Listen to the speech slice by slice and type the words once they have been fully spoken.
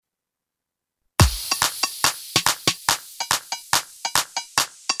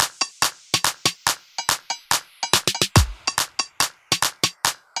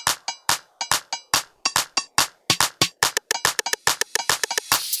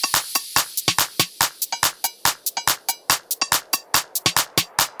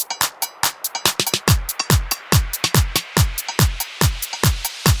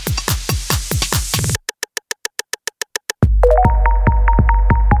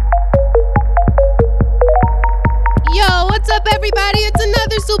up, everybody? It's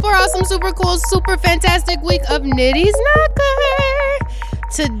another super awesome, super cool, super fantastic week of Nitty's Knocker.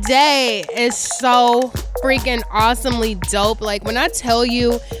 Today is so freaking awesomely dope. Like, when I tell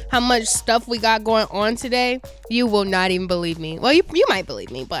you how much stuff we got going on today, you will not even believe me. Well, you might believe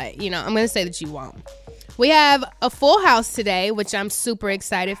me, but, I'm going to say that you won't. We have a full house today, which I'm super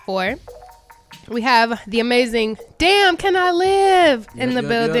excited for. We have the amazing Damn Can I Live in the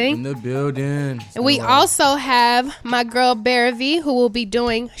building. In the building. And we also have my girl Baravi, who will be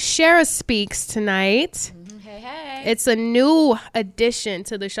doing Shara Speaks tonight. Hey. It's a new addition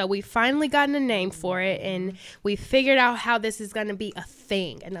to the show. We finally gotten a name for it, and we figured out how this is going to be a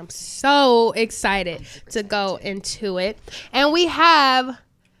thing. And I'm so excited to go into it. And we have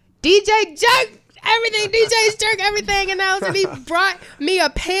DJ Jerk Everything. DJ's Jerk Everything announced, and he brought me a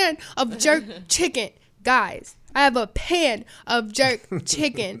pan of jerk chicken. Guys, I have a pan of jerk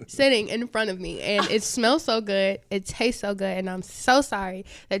chicken sitting in front of me, and it smells so good. It tastes so good, and I'm so sorry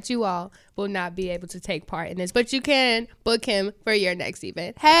that you all will not be able to take part in this, but you can book him for your next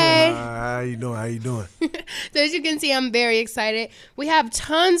event. Hey. How you doing? So as you can see, I'm very excited. We have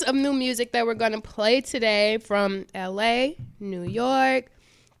tons of new music that we're going to play today from LA, New York.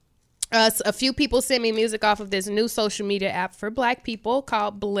 A few people sent me music off of this new social media app for black people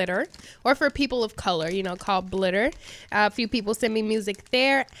called Blitter, or for people of color, called Blitter. A few people sent me music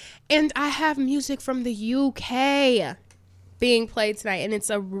there, and I have music from the UK being played tonight, and it's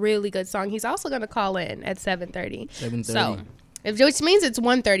a really good song. He's also going to call in at 7:30. 7:30. So, which means it's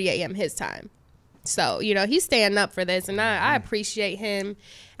 1:30 a.m. his time. So, he's staying up for this, and I appreciate him.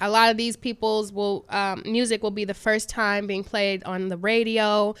 A lot of these people's music will be the first time being played on the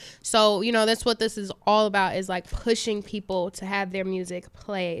radio. So, that's what this is all about, is like pushing people to have their music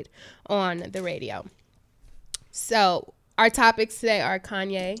played on the radio. So, our topics today are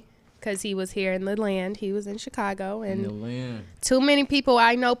Kanye, because he was here in the land. He was in Chicago. And in the land. Too many people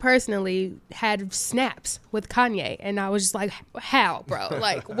I know personally had snaps with Kanye. And I was just like, how, bro?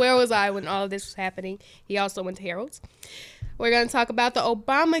 Like, where was I when all of this was happening? He also went to Harold's. We're going to talk about the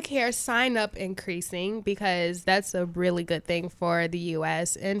Obamacare sign-up increasing, because that's a really good thing for the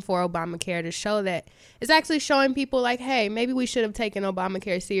U.S. and for Obamacare to show that it's actually showing people like, hey, maybe we should have taken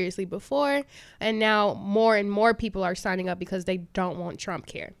Obamacare seriously before. And now more and more people are signing up because they don't want Trump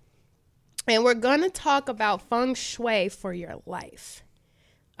care. And we're going to talk about feng shui for your life.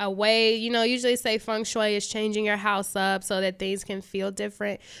 A way, usually say feng shui is changing your house up so that things can feel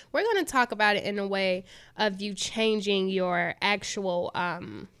different. We're going to talk about it in a way of you changing your actual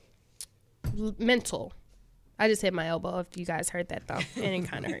mental. I just hit my elbow, if you guys heard that, though. And it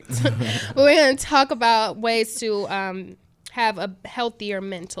kind of hurts. But we're going to talk about ways to have a healthier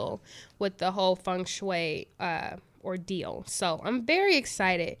mental with the whole feng shui ordeal. So I'm very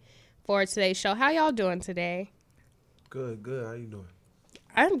excited for today's show. How y'all doing today? Good. How you doing?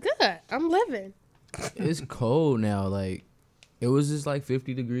 I'm good. I'm living. It's cold now. Like, it was just like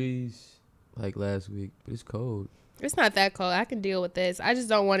 50 degrees like last week, but it's cold. It's not that cold. I can deal with this. I just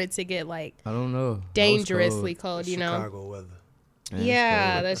don't want it to get like I don't know. dangerously cold, Chicago weather.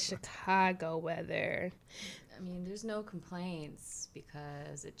 Yeah, the Chicago weather. I mean, there's no complaints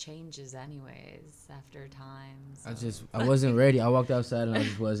because it changes anyways after time. So. I wasn't ready. I walked outside and I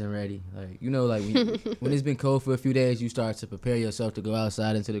just wasn't ready. Like, when it's been cold for a few days, you start to prepare yourself to go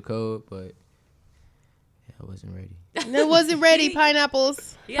outside into the cold, but I wasn't ready. It wasn't ready.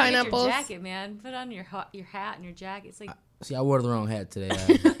 Pineapples. You gotta Pineapples. get your jacket, man. Put on your hat and your jacket. It's like. See, I wore the wrong hat today.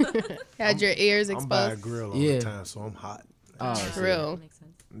 Had your ears exposed. I'm by a grill all the time, so I'm hot. Oh, true. Makes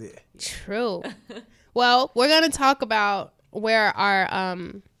sense. Yeah. True. Well, we're going to talk about where our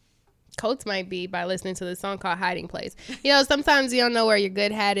coats might be by listening to the song called Hiding Place. Sometimes you don't know where your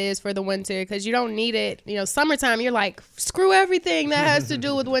good hat is for the winter because you don't need it. Summertime, you're like, screw everything that has to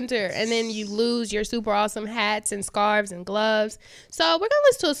do with winter. And then you lose your super awesome hats and scarves and gloves. So we're going to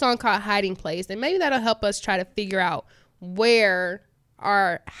listen to a song called Hiding Place. And maybe that'll help us try to figure out where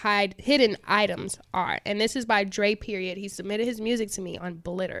our hidden items are. And this is by Dre Period. He submitted his music to me on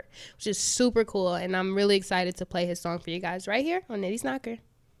Blitter, which is super cool, and I'm really excited to play his song for you guys right here on Nitty's Knocker.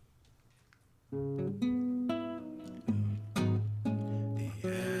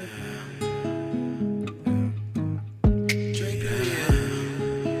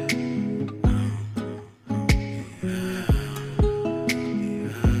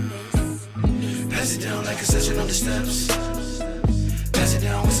 Pass it down like a session on the steps. Pass it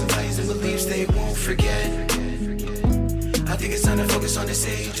down with some values and beliefs they won't forget. I think it's time to focus on this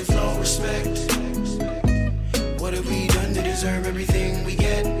age of low respect. What have we done to deserve everything we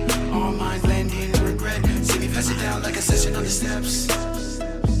get? Our minds land in regret. See me pass it down like a session on the steps.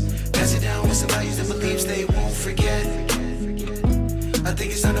 Pass it down with some values and beliefs they won't forget.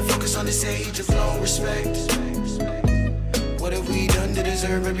 this age of low respect. What have we done to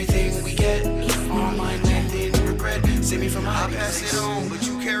deserve everything we get? Our mind landing in regret. Save me from my pass it on, but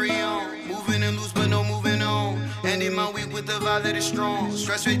you carry on. Moving and loose, but no moving on. Ending my week with a vibe that is strong.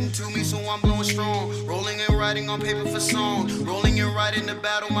 Stress waiting to me, so I'm blowing strong. Rolling and writing on paper for songs. Rolling and writing to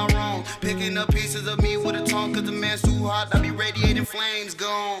battle my wrong. Picking up pieces of me with a tongue, cause the man's too hot. I be radiating flames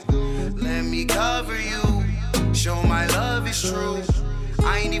gone. Let me cover you. Show my love is true.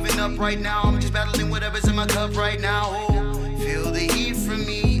 I ain't even up right now. I'm just battling whatever's in my cup right now. Oh, feel the heat from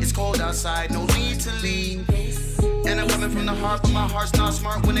me. It's cold outside, no need to leave. And I'm coming from the heart, but my heart's not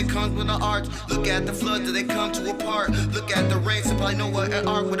smart when it comes with the art. Look at the flood that they come to apart. Look at the rain, so probably know what an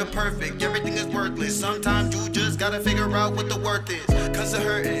art with a perfect. Everything is worthless. Sometimes you just gotta figure out what the worth is. Cause the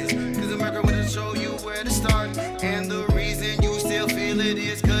hurt is. Cause America will show you where to start. And the reason you still feel it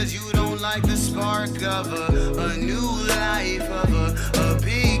is cause you don't like the spark of a new life, of a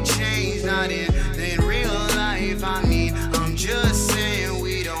big change, not in real life. I mean, I'm just saying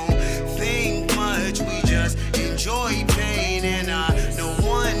we don't think much, we just enjoy pain, and I know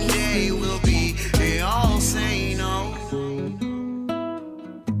one day we'll be all sane. Oh,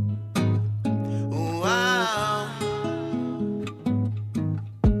 wow.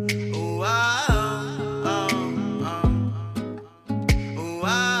 Wow.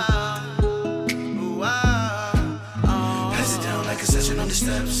 On the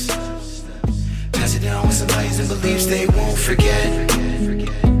steps, pass it down with some values and beliefs they won't forget.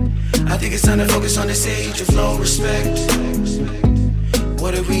 I think it's time to focus on this age of low respect.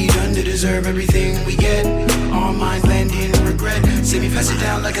 What have we done to deserve everything we get? Our mind landing in regret. See me pass it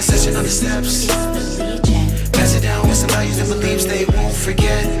down like a session on the steps. Pass it down with some values and beliefs they won't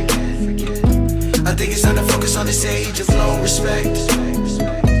forget. I think it's time to focus on this age of low respect.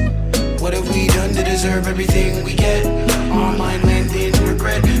 What have we done to deserve everything we get? Our mind landing in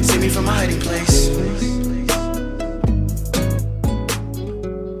regret. Save me from my hiding place.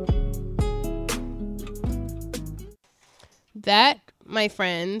 That, my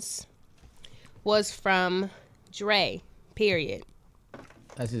friends, was from Dre, period.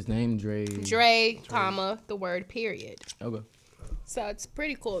 That's his name, Dre. Dre, comma, the word period. Okay. So it's a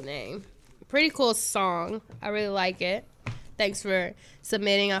pretty cool name. Pretty cool song. I really like it. Thanks for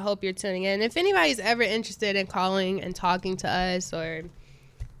submitting. I hope you're tuning in. If anybody's ever interested in calling and talking to us or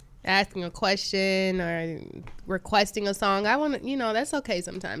asking a question or requesting a song, I want to, that's okay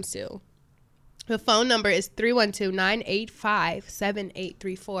sometimes too. The phone number is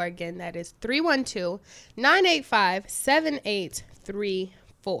 312-985-7834. Again, that is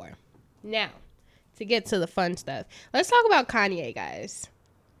 312-985-7834. Now, to get to the fun stuff, let's talk about Kanye, guys.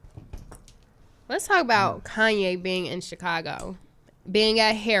 Let's talk about Kanye being in Chicago, being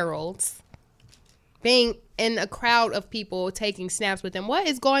at Harold's, being in a crowd of people taking snaps with him. What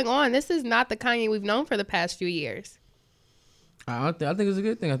is going on? This is not the Kanye we've known for the past few years. I think it's a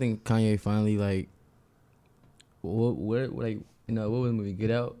good thing. I think Kanye finally what was the movie?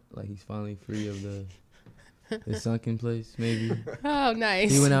 Get Out? Like he's finally free of the sunken place. Maybe. Oh,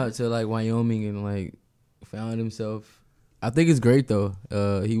 nice. He went out to like Wyoming and found himself. I think it's great though.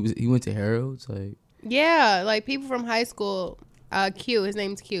 He went to Harold's. Yeah, like people from high school. Q, his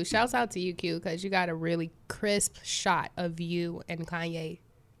name's Q. Shouts out to you, Q, because you got a really crisp shot of you and Kanye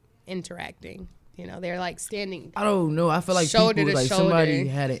interacting. They're like standing. I don't know. I feel like shoulder people, to shoulder. Somebody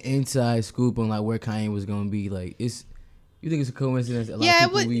had an inside scoop on where Kanye was gonna be. You think it's a coincidence?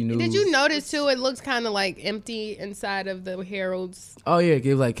 We knew. Did you notice too? It looks kind of empty inside of the Harold's. Oh yeah,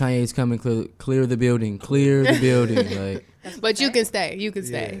 give Kanye's coming, clear the building, But you can stay. You can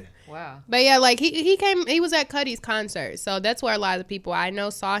stay. Wow. But yeah, he came. He was at Cudi's concert, so that's where a lot of people I know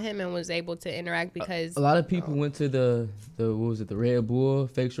saw him and was able to interact because a lot of people went to the Red Bull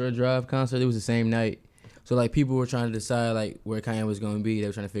Fake Shore Drive concert. It was the same night, so people were trying to decide where Kanye was going to be. They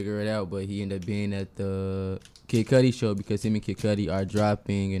were trying to figure it out, but he ended up being at the Kid Cudi show because him and Kid Cudi are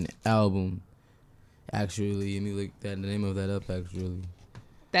dropping an album. Actually, let me look the name of that up. Actually.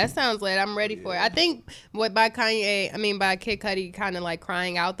 That sounds lit. I'm ready for it. I think by Kid Cudi kind of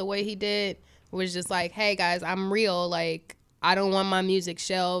crying out the way he did was just hey guys, I'm real. I don't want my music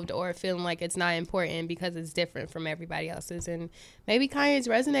shelved or feeling like it's not important because it's different from everybody else's. And maybe Kanye's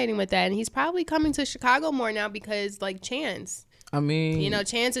resonating with that. And he's probably coming to Chicago more now because Chance. I mean,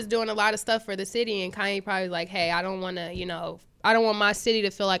 Chance is doing a lot of stuff for the city, and Kanye probably hey, I don't want to, I don't want my city to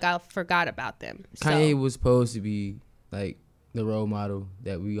feel like I forgot about them. Kanye was supposed to be the role model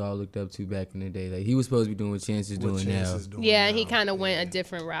that we all looked up to back in the day. He was supposed to be doing what Chance is doing now. Yeah, and he kind of went a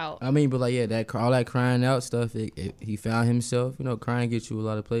different route. I mean, but all that crying out stuff, he found himself. Crying gets you a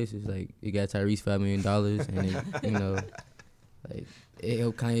lot of places. It got Tyrese $5 million, and it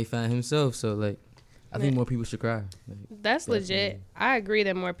helped Kanye find himself. So like, I think more people should cry. Like, That's legit. I agree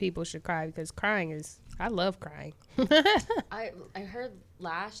that more people should cry because crying is. I love crying. I heard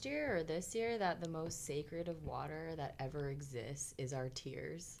last year or this year that the most sacred of water that ever exists is our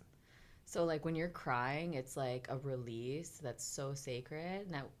tears. So like when you're crying, it's like a release that's so sacred.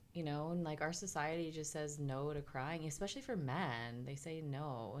 And that, you know, and like our society just says no to crying, especially for men. They say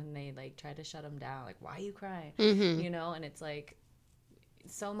no and they like try to shut them down. Like, why are you crying? Mm-hmm. You know, and it's like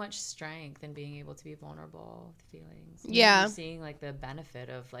so much strength in being able to be vulnerable with feelings. Yeah. Seeing like the benefit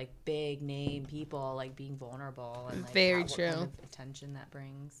of like big name people like being vulnerable and like Very what true. kind of attention that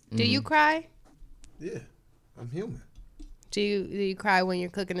brings. Do you cry? Yeah, I'm human. Do you cry when you're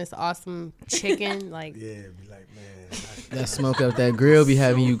cooking this awesome chicken? Like, Yeah, be like, man, that smoke out that grill be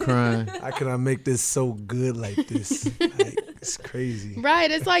having you crying. how can I make this so good like this? Like, it's crazy.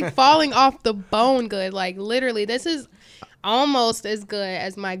 right? It's like falling off the bone good. Like literally, this is almost as good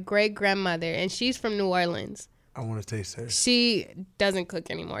as my great grandmother, and she's from New Orleans. I want to taste her. She doesn't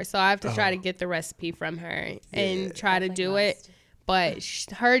cook anymore, so I have to try to get the recipe from her and try to do it. But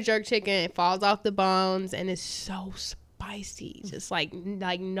her jerk chicken falls off the bones and it's so spicy, just like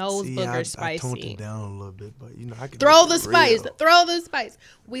nose booger spicy. I toned it down a little bit, but you know I can Throw make the it spice. real. Throw the spice.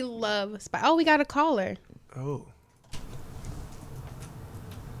 We love spice. Oh, we got a caller. Oh,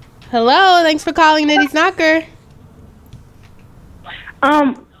 Hello, thanks for calling Nitty's Knocker.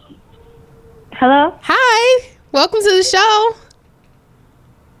 Hello? Hi, welcome to the show.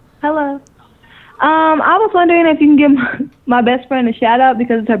 Hello. I was wondering if you can give my best friend a shout out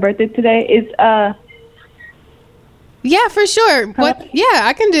because it's her birthday today. It's Yeah, for sure. What? Yeah,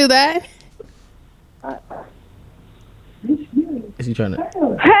 I can do that. Is he trying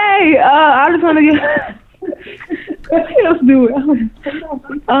to? hey, I just want to give let's do it.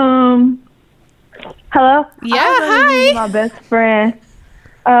 Hello? Yeah, I was gonna give hi. my best friend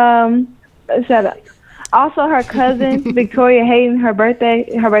shout out. Also, her cousin Victoria Hayden, her birthday's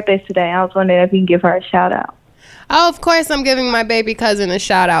today. I was wondering if you can give her a shout out. Oh, of course, I'm giving my baby cousin a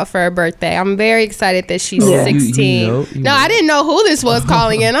shout out for her birthday. I'm very excited that she's Yeah. 16. You No, know. I didn't know who this was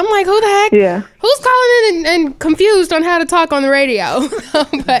calling in. I'm like, who the heck? Yeah. Who's calling in and confused on how to talk on the radio?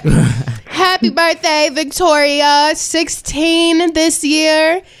 But happy birthday, Victoria. 16 this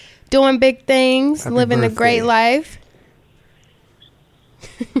year. Doing big things. Happy living a birthday. great life.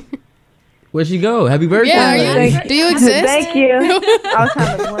 Where'd she go? Happy birthday! Yeah, do you exist? Thank you. I was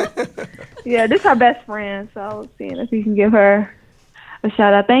trying to work. Yeah, this is her best friend, so I was seeing if you can give her a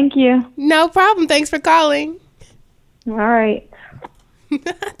shout out. Thank you. No problem. Thanks for calling. All right.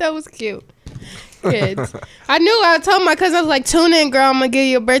 That was cute. Kids. I told my cousin, I was like, tune in, girl. I'm going to give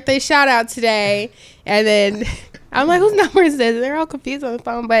you a birthday shout out today. And then I'm like, whose number is this? They're all confused on the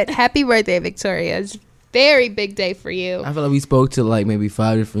phone. But happy birthday, Victoria. It's a very big day for you. I feel like we spoke to like maybe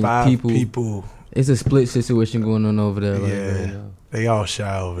five different people. It's a split situation going on over there. Like, Yeah. right now. They all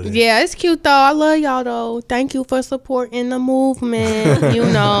shy over there. Yeah, it's cute, though. I love y'all, though. Thank you for supporting the movement. You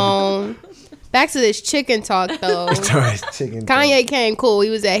know. Back to this chicken talk, though. Chicken Kanye came cool. He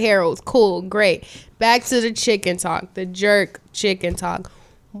was at Harold's. Cool. Great. Back to the chicken talk. The jerk chicken talk.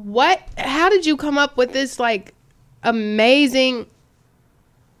 How did you come up with this, like, amazing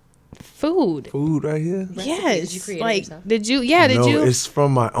food? Food right here? Yes. Did you create it like, yourself? did you? Yeah, did no, you? it's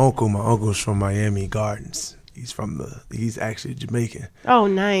from my uncle. My uncle's from Miami Gardens. He's actually Jamaican. Oh,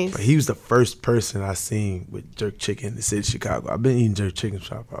 nice. But he was the first person I seen with jerk chicken in the city of Chicago. I've been eating jerk chicken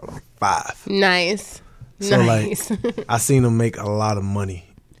for probably like 5. Nice. So Nice. like, I seen him make a lot of money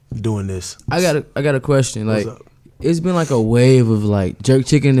doing this. I got a question. Like, What's up? it's been like a wave of like jerk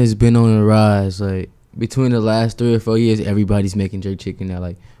chicken has been on the rise. Like between the last 3 or 4 years, everybody's making jerk chicken now.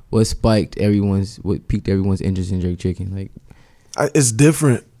 Like, what piqued everyone's interest in jerk chicken? Like, It's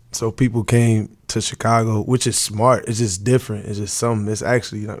different. So people came to Chicago, which is smart. It's just different. It's just something. It's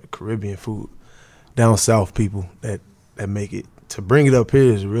actually Caribbean food. Down south people that make it. To bring it up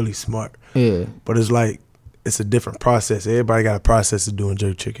here is really smart. yeah, But it's like, it's a different process. Everybody got a process of doing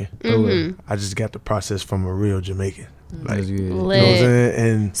jerk chicken. Mhm. I just got the process from a real Jamaican. Like, that's good. you know what I'm Lit. saying?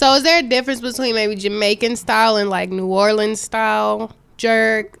 And So is there a difference between maybe Jamaican style and like New Orleans style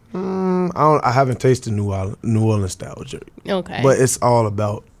jerk? I haven't tasted New Orleans style jerk, Okay. but it's all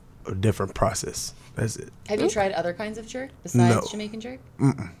about a different process. That's it. Have you tried other kinds of jerk besides No. Jamaican jerk?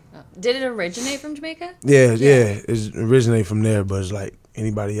 Oh. Did it originate from Jamaica? Yeah. It originated from there, but it's like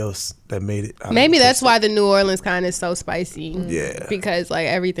anybody else that made it. Maybe that's why the New Orleans kind is so spicy. Yeah. Because like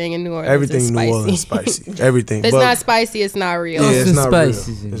everything in New Orleans Everything is in spicy. New Orleans spicy. Everything. If it's But- not spicy, it's not real. Yeah, it's Some not spices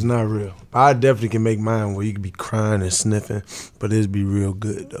real. in It's it. not real. I definitely can make mine where you can be crying and sniffing, but it'd be real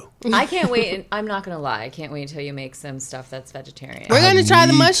good though. I can't wait. And I'm not gonna lie. I can't wait until you make some stuff that's vegetarian. We're gonna try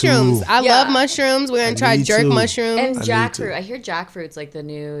the need mushrooms. to. I Yeah. love mushrooms. We're gonna try need jerk to. mushrooms. And need jackfruit. to. I hear jackfruit's like the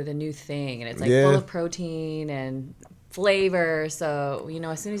new thing, and it's like Yeah. full of protein and flavor. So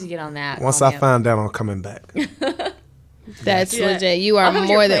as soon as you get on that, Once call I me up. find out, I'm coming back. That's Yeah. legit. You are I'll come to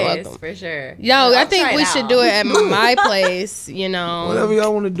more your than place, welcome. for sure. Yo, I'll I think try we it should out. do it at my place. You know, Whatever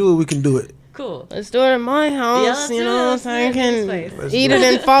y'all want to do, we can do it. Cool. let's do it at my house. let's you do it. know, Let's so do I it at can this place. Let's eat do it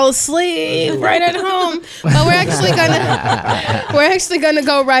and fall asleep right at home. But we're actually gonna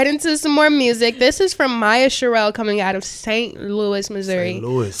go right into some more music. This is from Maya Sherrill, coming out of St. Louis, Missouri. St.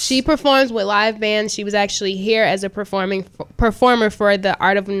 Louis. She performs with live bands. She was actually here as a performer for the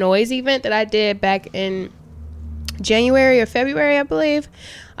Art of Noise event that I did back in January or February, I believe.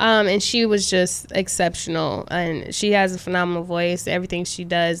 And she was just exceptional, and she has a phenomenal voice. Everything she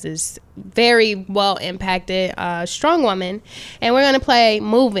does is very well impacted. Strong woman. And we're going to play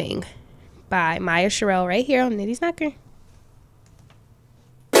Moving by Maya Sherrill right here on Nitty's Knocker.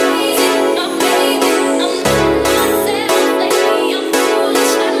 Baby,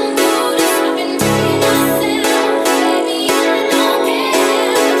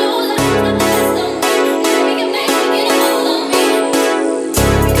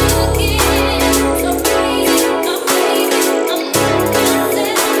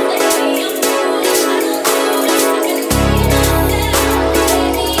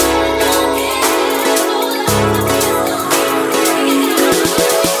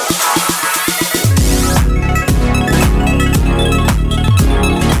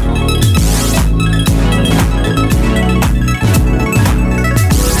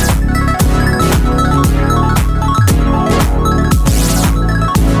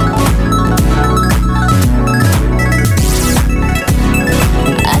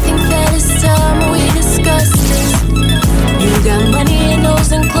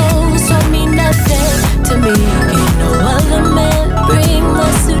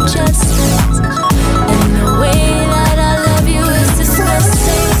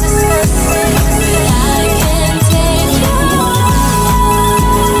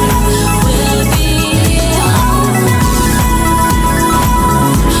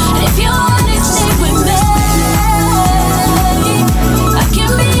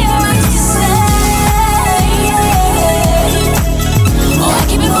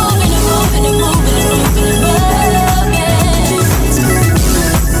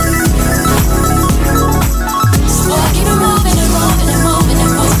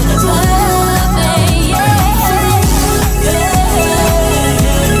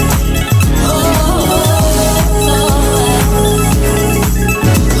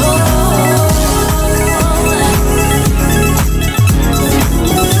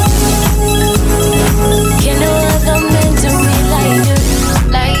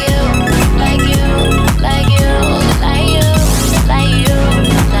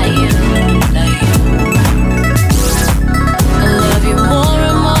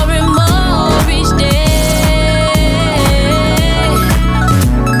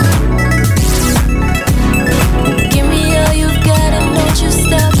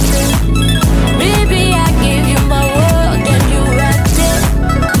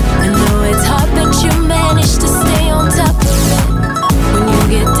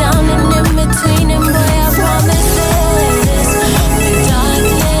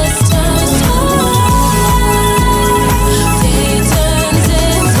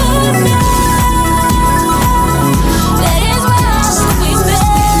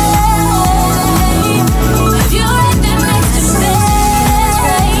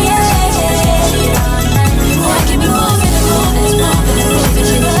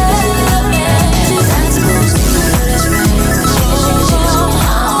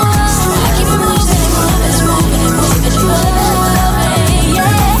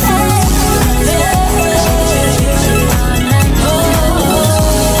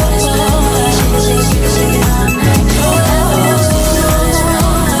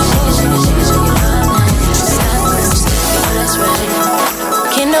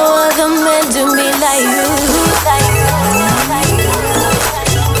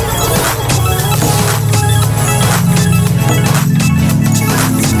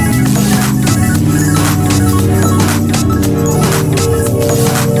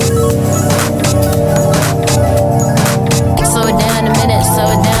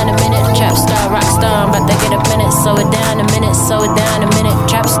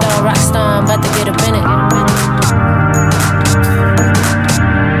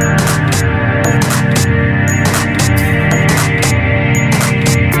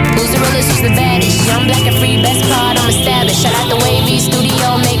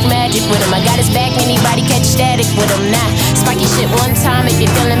 with him. I got his back, anybody catch static with him. Nah, spiky shit one time if you're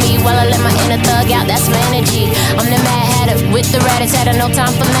feeling me. Well, I let my inner thug out, that's my energy. I'm the mad hatter with the rat-a-tat-a. No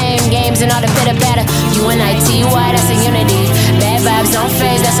time for lame games and all the pitter-patter. UNITY, that's a unity. Bad vibes don't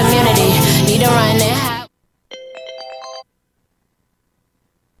phase, that's immunity. Need to run and hide.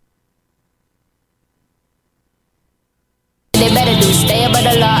 They better do stay above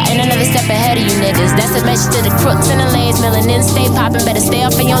the law and another step ahead of you niggas. That's a message to the crooks and the lanes. Melanin stay poppin', better stay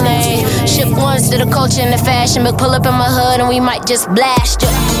up in your lane. Ship ones to the culture and the fashion, but pull up in my hood and we might just blast you.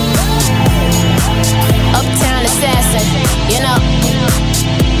 Uptown assassin, you know.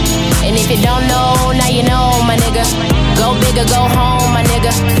 And if you don't know, now you know, my nigga. Go big or go home, my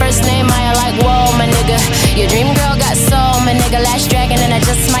nigga. First name Maya like whoa, my nigga. Your dream girl got soul, my nigga. Last dragon and I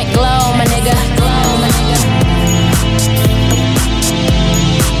just might glow, my nigga. Glow, my nigga.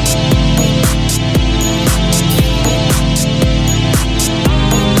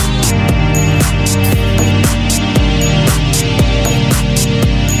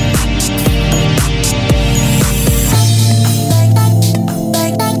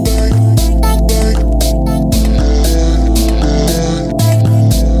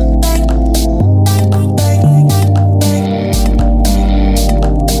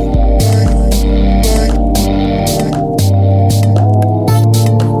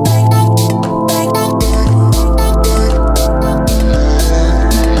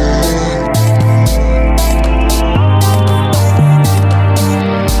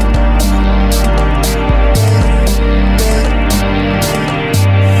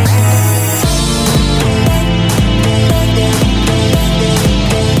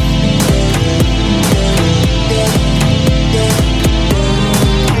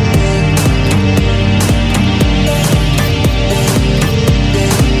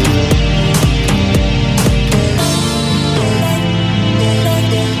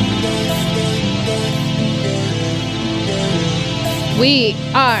 We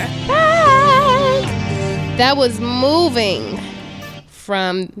are back. That was Moving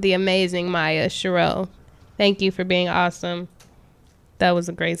from the amazing Maya Sherrill. Thank you for being awesome. That was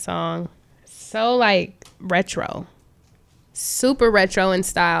a great song. So like retro. Super retro in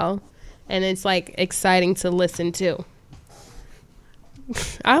style. And it's like exciting to listen to.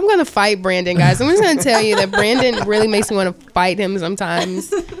 I'm going to fight Brandon, guys. I'm just going to tell you that Brandon really makes me want to fight him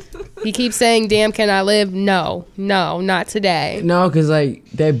sometimes. He keeps saying, damn, can I live? No, not today. No, because, like,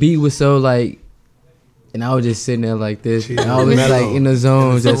 that beat was so, like, and I was just sitting there like this. And I was, like, in the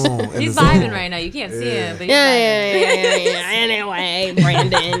zone. He's vibing right now. You can't see him, but he's vibing. Yeah. Anyway,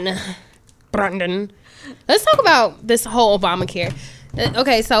 Brandon. Let's talk about this whole Obamacare.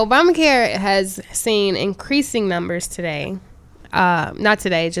 Okay, so Obamacare has seen increasing numbers today. Not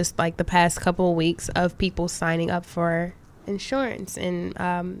today, just, like, the past couple of weeks of people signing up for insurance and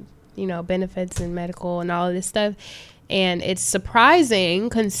benefits and medical and all of this stuff. And it's surprising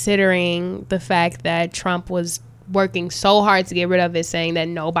considering the fact that Trump was working so hard to get rid of it, saying that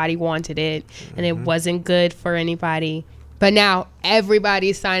nobody wanted it and it wasn't good for anybody. But now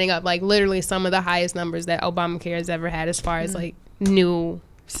everybody's signing up, like literally some of the highest numbers that Obamacare has ever had as far as like new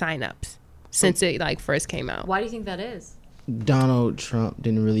signups since it like first came out. Why do you think that is? Donald Trump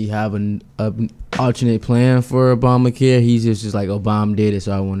didn't really have an alternate plan for Obamacare. He's just like, Obama did it,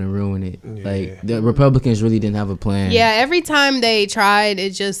 so I want to ruin it. Yeah. Like, the Republicans really didn't have a plan. Yeah, every time they tried, it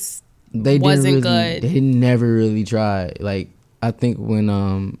just wasn't good. They never really tried. Like, I think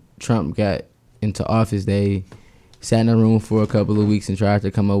when Trump got into office, they sat in a room for a couple of weeks and tried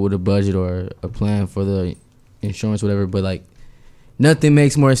to come up with a budget or a plan for the insurance, whatever. But, like, nothing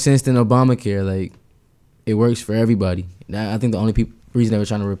makes more sense than Obamacare. Like, it works for everybody. I think the only reason they were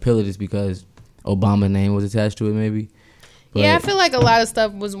trying to repeal it is because Obama's name was attached to it, maybe. But yeah, I feel like a lot of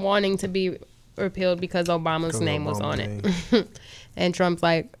stuff was wanting to be repealed because Obama's name was on it. And Trump's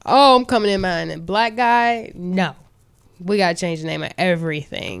like, oh, I'm coming in behind a black guy. No, we got to change the name of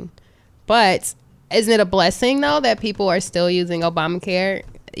everything. But isn't it a blessing, though, that people are still using Obamacare?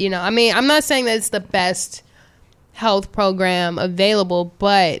 You know, I mean, I'm not saying that it's the best health program available,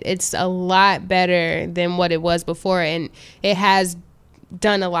 but it's a lot better than what it was before, and it has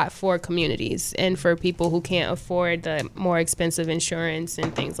done a lot for communities and for people who can't afford the more expensive insurance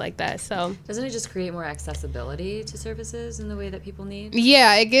and things like that. So doesn't it just create more accessibility to services in the way that people need?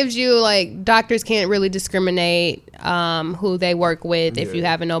 Yeah, it gives you, like, doctors can't really discriminate who they work with if you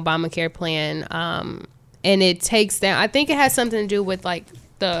have an Obamacare plan, and it takes down, I think it has something to do with like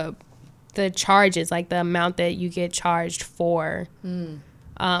the charges, like the amount that you get charged for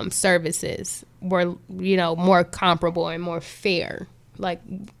services were, you know, more comparable and more fair. Like,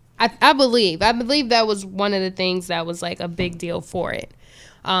 I believe that was one of the things that was like a big deal for it.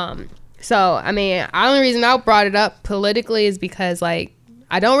 So I mean, the only reason I brought it up politically is because like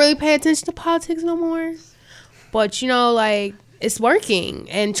I don't really pay attention to politics no more, but you know, like it's working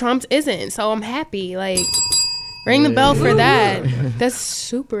and Trump's isn't, so I'm happy. Like ring the bell for that. That's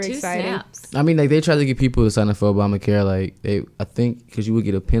super Two exciting. snaps. I mean, like they tried to get people to sign up for Obamacare. Like I think because you would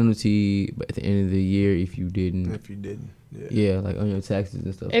get a penalty at the end of the year if you didn't. If you didn't, Yeah, like on your taxes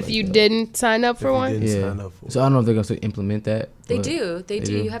and stuff. If like you that. didn't sign up for If you one, didn't Yeah. sign up for So I don't know if they're gonna implement that. They but do. They do.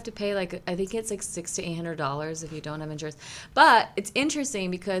 do. You have to pay like I think it's like $600 to $800 if you don't have insurance. But it's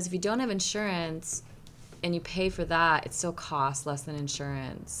interesting because if you don't have insurance and you pay for that, it still costs less than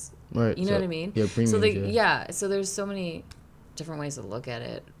insurance. Right. You know what I mean? Yeah, premiums. So they, yeah. so there's so many different ways to look at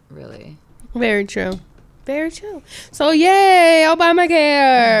it, really. very true. Very true. So yay,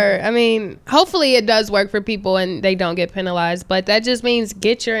 Obamacare. I mean, hopefully it does work for people and they don't get penalized, but that just means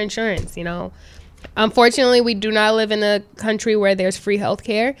get your insurance, you know. Unfortunately, we do not live in a country where there's free health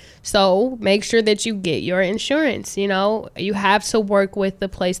care. So make sure that you get your insurance, you know. You have to work with the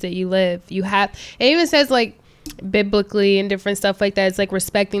place that you live. It even says like biblically and different stuff like that. It's like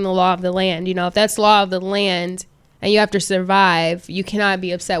respecting the law of the land. You know, if that's law of the land and you have to survive, you cannot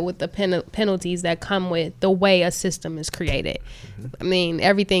be upset with the penalties that come with the way a system is created. I mean,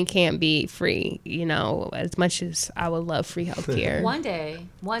 everything can't be free, you know, as much as I would love free healthcare. One day.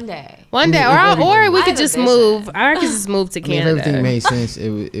 One day, or we I could have a just vision. move. I could just move to I mean, if Canada. everything made sense, it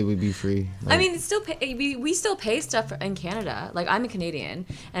would be free. I mean, it's still we still pay stuff in Canada. Like I'm a Canadian,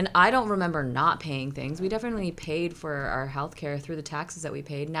 and I don't remember not paying things. We definitely paid for our health care through the taxes that we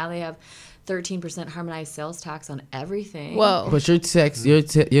paid. Now they have 13% harmonized sales tax on everything. Whoa. But your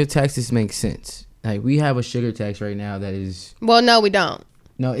taxes make sense. Like we have a sugar tax right now that is Well, no, we don't.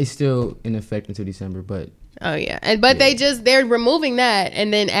 no, it's still in effect until December, but Oh yeah, but they're removing that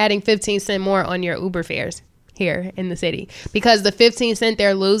and then adding 15 cent more on your Uber fares here in the city because the 15 cent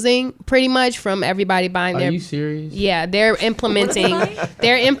they're losing pretty much from everybody buying are their. you serious? Yeah, they're implementing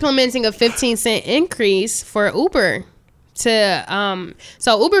a 15 cent increase for Uber. So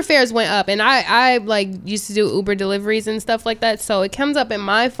Uber fares went up, and I like used to do Uber deliveries and stuff like that. So it comes up in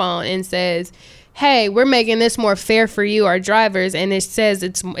my phone and says, "Hey, we're making this more fair for you, our drivers," and it says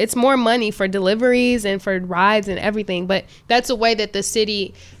it's more money for deliveries and for rides and everything. But that's a way that the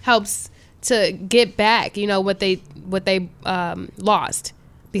city helps to get back, you know, what they lost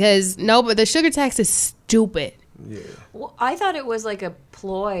because but the sugar tax is stupid. Well, I thought it was like a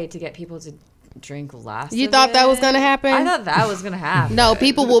ploy to get people to drink less. You of thought that was it. gonna happen? I thought that was gonna happen. No,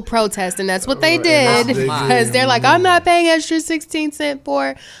 people will protest, and that's what they Right, did that's what they because did. they're like, I'm not paying extra 16 cents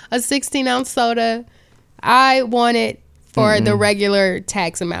for a 16-ounce soda. I want it for the regular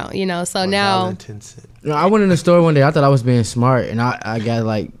tax amount, you know. So now, $1.10. You know, I went in the store one day. I thought I was being smart, and I got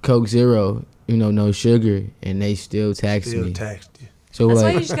like Coke Zero, you know, no sugar, and they still taxed Still me. taxed you. So That's why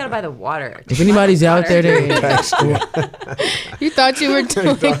like, you just gotta buy the water. if anybody's out there, Taxed you. you thought you were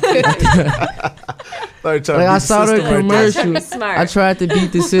doing good. Like I saw the commercial. Smart. I tried to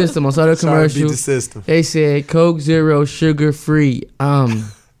beat the system. I saw the Trying to beat commercial. the system. They said Coke Zero sugar free.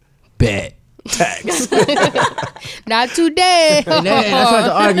 Bet. Tax. Not today. And I tried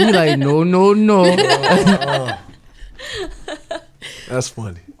to argue. He like, no. That's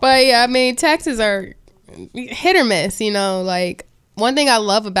funny. But yeah, I mean, taxes are hit or miss, you know. Like, one thing I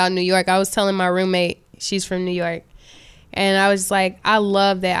love about New York, I was telling my roommate, she's from New York, and I was like, I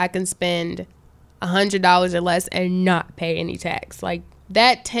love that I can spend $100 or less and not pay any tax. Like,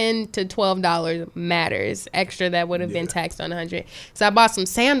 that $10 to $12 matters extra that would have been taxed on 100. So I bought some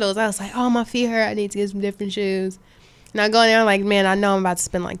sandals. I was like, oh, my feet hurt. I need to get some different shoes. And I go in there, I'm like, man, I know I'm about to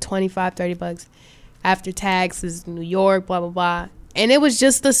spend like $25-$30 after taxes, New York, blah, blah, blah. And it was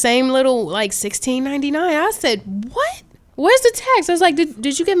just the same little, like, $16.99. I said, what? Where's the tax? I was like,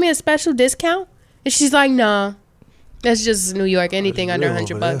 did you give me a special discount? And she's like, nah. That's just New York. Anything under real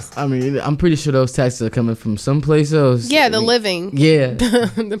over there. $100. I mean, I'm pretty sure those taxes are coming from someplace else. Yeah, the living. Yeah,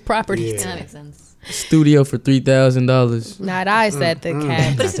 The property. Yeah. That makes sense. studio for $3,000. Not I said the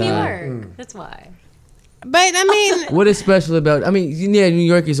cat. But it's New Sorry. York. That's why. But I mean, What is special about? I mean, yeah, New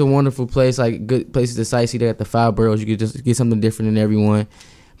York is a wonderful place. Like good places to sightsee. They got the 5 boroughs. You could just get something different than everyone.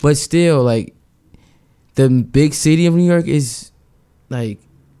 But still, like the big city of New York is like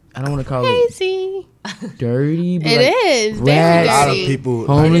I don't want to call crazy. it dirty. But It like, is rats, very A lot of dirty. people.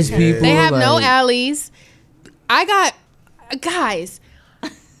 homeless like, people. They have no like- alleys. I got guys.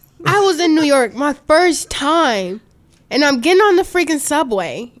 I was in New York my first time, and I'm getting on the freaking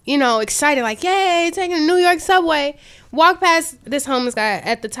subway. You know, excited like, yay, taking the New York subway. Walk past this homeless guy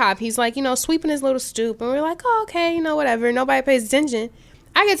at the top. He's like, you know, sweeping his little stoop, and we're like, oh, okay, you know, whatever. Nobody pays attention.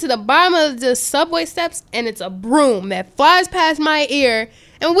 I get to the bottom of the subway steps, and it's a broom that flies past my ear.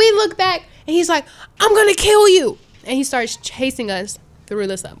 And we look back, and he's like, I'm going to kill you. And he starts chasing us through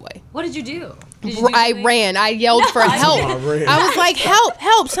the subway. What did you do? I ran. I yelled for help. I was like,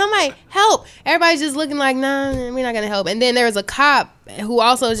 help, somebody, help. Everybody's just looking like, nah, we're not going to help. And then there was a cop who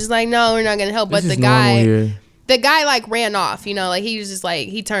also was just like, no, we're not going to help. But the guy like ran off, you know, like he was just like,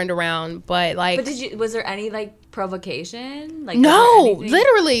 he turned around. But like. But was there any like provocation? Like no,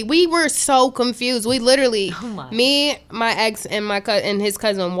 literally. We were so confused. We literally, Oh me, my ex, and and his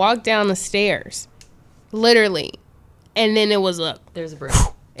cousin walked down the stairs. Literally. And then it was there's a broom.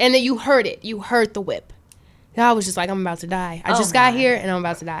 And then you heard it. You heard the whip. And I was just like, I'm about to die. I just got here and I'm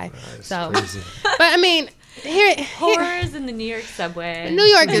about to die. So, crazy. But I mean, Horrors in the New York subway. New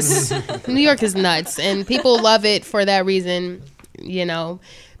York is nuts, and people love it for that reason, you know.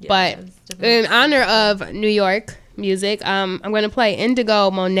 Yeah, but in honor of New York music, I'm going to play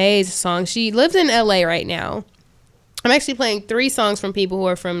Indigo Monet's song. She lives in LA right now. I'm actually playing 3 songs from people who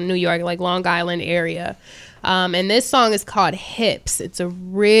are from New York, like Long Island area. And this song is called Hips. It's a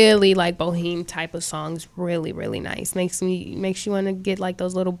really like boheme type of song. It's really, really nice. Makes you want to get like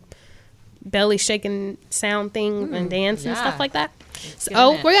those little belly shaking sound things and dance and stuff like that.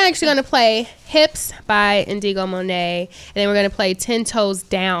 So we're actually going to play Hips by Indigo Monet. And then we're going to play 10 Toes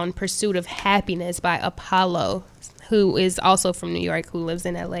Down, Pursuit of Happiness by Apollo, who is also from New York, who lives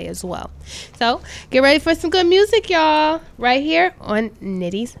in LA as well. So get ready for some good music, y'all, right here on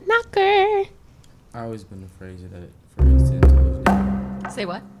Nitty's Knocker. I always been afraid of that phrase 10 toes down. Say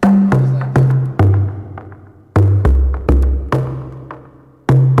what?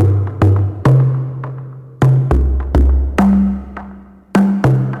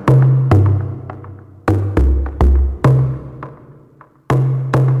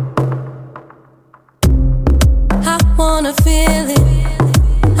 I wanna feel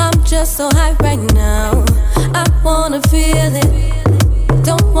it. I'm just so high right now. I wanna feel it.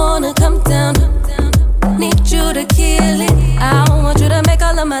 Don't wanna come down. Need you to kill it. I want you to make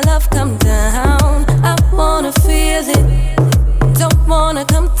all of my love come down. I wanna feel it. Don't wanna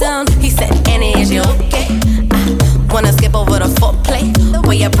come down. He said, Annie, is you okay? I wanna skip over the foreplay. The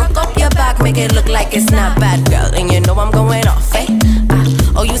way you broke up your back, make it look like it's not bad, girl. And you know I'm going off, eh?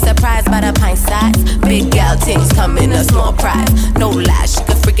 Oh, you surprised by the pint size? Big gal things come in a small prize. No lies, she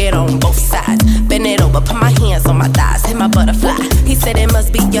could freak it on both sides. Bend it over, put my hands on my thighs, hit my butterfly. He said it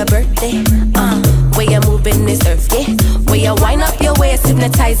must be your birthday. Way you moving this earth, yeah. Way you wind up your waist,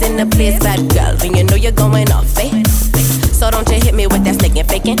 hypnotizing the place, bad girl. And you know you're going off, eh? So don't you hit me with that snaking,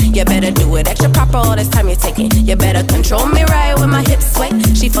 faking. You better do it extra proper all this time you're taking. You better control me right when my hips sway.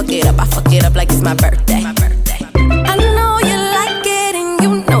 She fuck it up, I fuck it up like it's my birthday. I know you like it and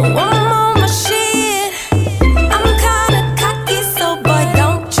you know I'm on my shit. I'm kinda cocky, so boy,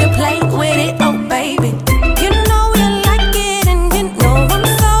 don't you play with it, oh baby. You know you like it and you know I'm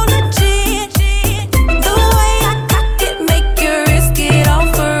so legit. The way I cock it, make you risk it all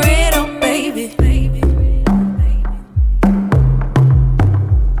for it, oh baby.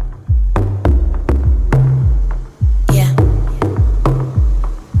 Yeah.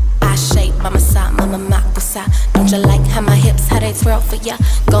 I shake mama side, mama makusa. Don't you like how my hips, how they twirl for ya?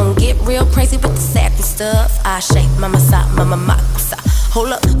 Gon' get real crazy with the sappy stuff. I shake mama side, mama makusa.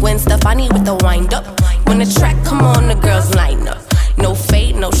 Hold up, when Stefani with the wind up. When the track come on, the girls line up. No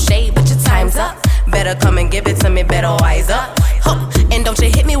fade, no shade, but your time's up. Better come and give it to me, better wise up. Huh. And don't you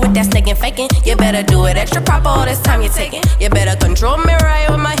hit me with that snaking, faking. You better do it extra proper all this time you're taking. You better control me right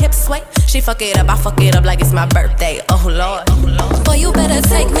when my hips sway. She fuck it up, I fuck it up like it's my birthday. Oh Lord, boy, you better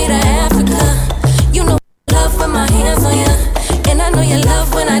take me to Africa. You know love when my hands on ya. And I know you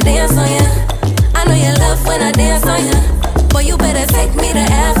love when I dance on ya. I know you love when I dance on ya. Boy, you better take me to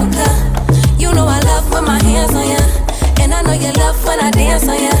Africa. You know I love when my hands on ya. And I know you love when I dance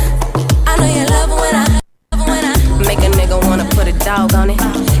on ya. I know you love when I make a nigga wanna put a dog on it.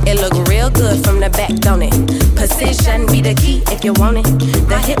 It look real good from the back, don't it? Position be the key if you want it.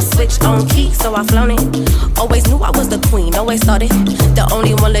 The hip switch on key, so I flown it. Always knew I was the queen, always thought it. The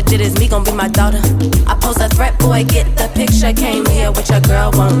only one legit is me, gon' be my daughter. I pose a threat, boy, get the picture. Came here with your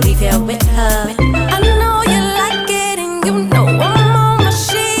girl, won't leave here with her. I know you like it and you know I'm on my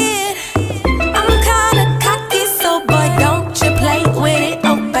shit. I'm kinda cocky, so boy, don't you play with it,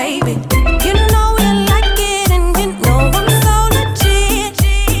 oh baby. You know you like it and you know I'm so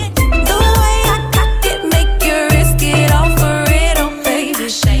legit. The way I cock it, make you risk it all for it, oh baby. I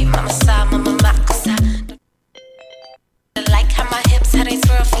shake mama side, mama makusa. Like how my hips, how they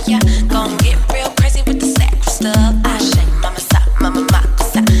twirl for ya. Gon' get real crazy with the sacral stuff. I shake mama side, mama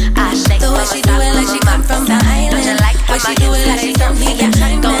makusa. I shake the way she do it like she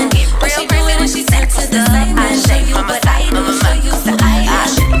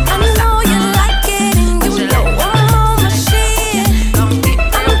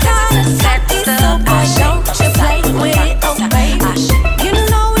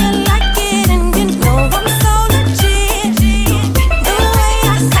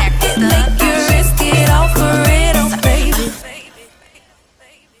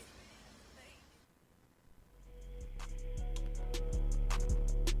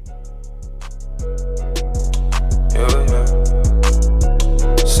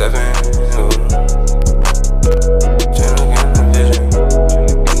 7. Channel get the vision.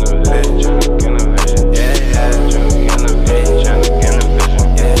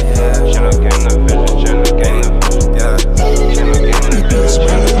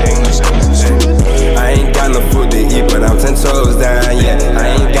 I ain't got no food to eat, but I'm 10 toes down, yeah. I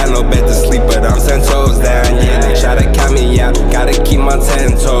ain't got no bed to sleep, but I'm 10 toes down, yeah. They try to count me out, gotta keep my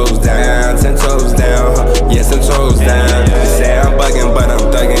 10 toes down, 10 toes down, yeah, 10 toes down. They say I'm bugging, but I'm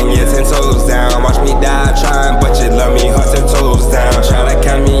thugging, yeah, 10 toes down. Watch me die trying, but you love me, hard 10 toes down. Try to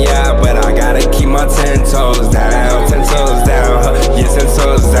count me out, but I gotta keep my 10 toes down, 10 toes down, yeah, 10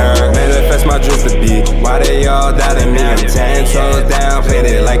 toes down. Manifest my dreams to be, why they all doubting me? I'm 10 toes down, played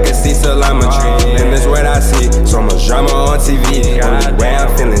it like a Cecil, I'm a tree. In this world I see so much drama on TV. Only way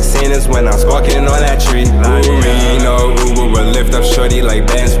I'm feeling seen is when I'm sparking on that tree. Ooh, no Uber will lift up shorty like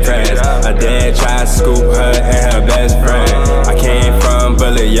bench press. A dad tried to scoop her and her best friend. I came from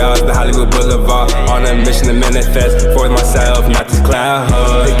Bullet Yards to Hollywood Boulevard, on a mission to manifest for myself, not this cloud.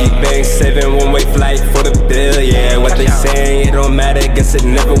 Piggy bank saving one-way flight for the bill, yeah. What they saying, it don't matter, guess it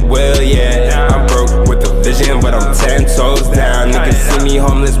never will, yeah. I'm broke with a vision, but I'm 10 toes down. Niggas see me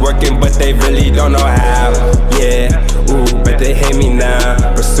homeless working, but they really don't know how, yeah. Ooh, but they hate me now.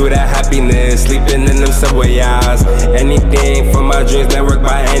 Pursue that happiness, sleeping in them subway hours. Anything for my dreams, network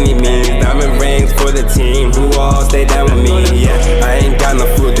by any means. Diamond rings for the team, who all stay down with me, yeah. I ain't got no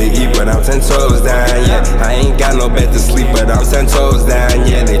food to eat, but I'm 10 toes down, yeah. I ain't got no bed to sleep, but I'm 10 toes down,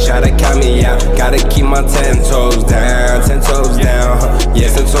 yeah. They try to count me out, gotta keep my 10 toes down, 10 toes down,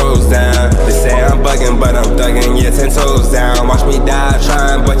 yeah, 10 toes down. They say I'm bugging, but I'm thugging, yeah, 10 toes down. Watch me die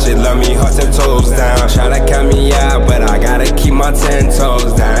trying, but you love me, hard 10 toes down. Try to count me out, but I gotta keep my 10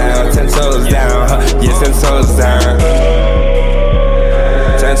 toes down, 10 toes down, yeah, 10 toes down.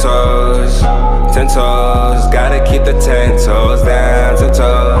 10 toes, 10 toes, gotta keep the 10 toes down, 10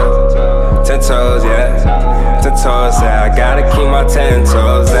 toes, 10 toes, yeah, 10 toes, yeah, I gotta keep my 10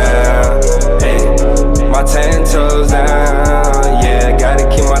 toes down, hey, my 10 toes down, yeah, gotta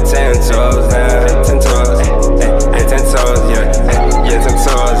keep my 10 toes down, 10 toes, hey, 10 toes, yeah, yeah, 10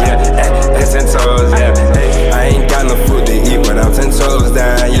 toes, yeah, 10 toes, yeah, hey, I ain't got no food to eat, but I'm 10 toes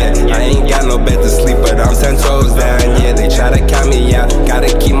down, yeah, I ain't got no bed to sleep, but I'm 10 toes down, yeah, they try to count me out, gotta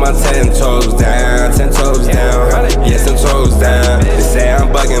keep my 10 toes down, 10 toes down, yeah, 10 toes down. They say I'm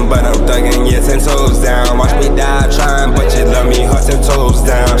bugging, but I'm thugging, yeah, 10 toes down. Watch me die trying, but you love me, hard 10 toes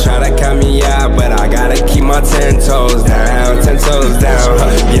down. Try to count me out, but I gotta keep my 10 toes down, 10 toes down,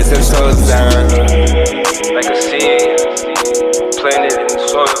 yeah, 10 toes down. Like a seed, planted in the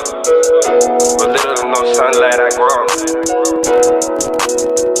soil, with little to no sunlight I grow.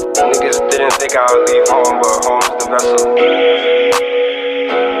 Niggas didn't think I would leave home, but home's the vessel.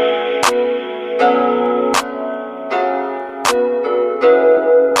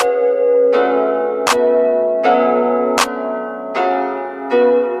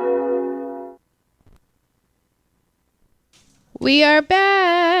 We are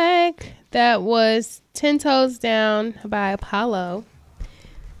back. That was 10 Toes Down by Apollo.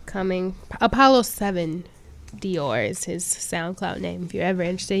 Apollo 7 Dior is his SoundCloud name. If you're ever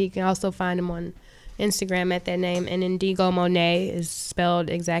interested, you can also find him on Instagram at that name. And Indigo Monet is spelled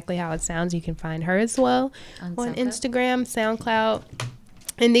exactly how it sounds. You can find her as well on Instagram, SoundCloud.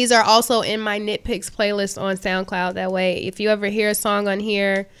 And these are also in my Nitpicks playlist on SoundCloud. That way, if you ever hear a song on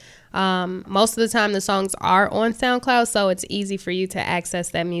here, most of the time the songs are on SoundCloud, so it's easy for you to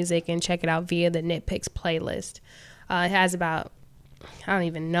access that music and check it out via the Nitpicks playlist. It has about, I don't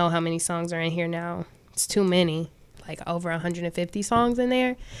even know how many songs are in here now. It's too many, like over 150 songs in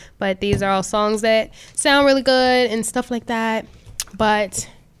there. But these are all songs that sound really good and stuff like that. But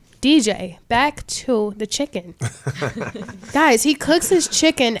DJ, back to the chicken. Guys, he cooks his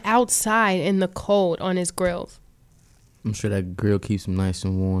chicken outside in the cold on his grills. I'm sure that grill keeps him nice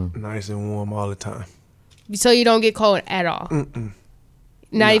and warm. Nice and warm all the time. So you don't get cold at all? Mm-mm.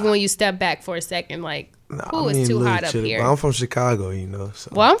 Not even when you step back for a second, like, it's too hot up here. But I'm from Chicago, you know.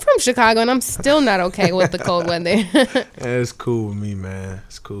 So. Well, I'm from Chicago, and I'm still not okay with the cold weather. Yeah, it's cool with me, man.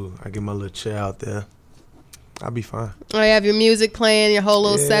 It's cool. I get my little chair out there. I'll be fine. Oh, you have your music playing, your whole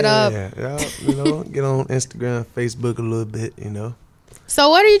little setup. Yeah, you know, get on Instagram, Facebook a little bit, you know. So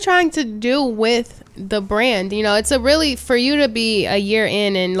what are you trying to do with the brand? You know, it's a really, for you to be a year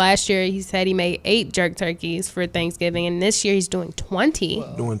in, and last year he said he made 8 jerk turkeys for Thanksgiving, and this year he's doing 20.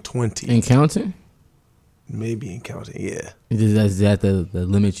 Wow. Doing 20. And counting? Maybe in counting, yeah. Is that the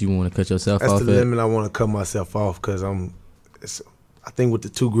limit you want to cut yourself off That's at? the limit I want to cut myself off, because I think with the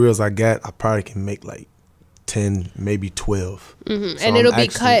 2 grills I got, I probably can make like 10, maybe 12. Mm-hmm. So and it'll be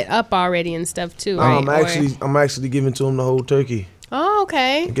cut up already and stuff too, right? I'm actually giving to him the whole turkey. Oh,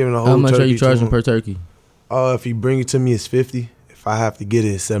 okay. I'm giving a whole How much are turkey you to charging him. per turkey? If you bring it to me, it's 50. If I have to get it,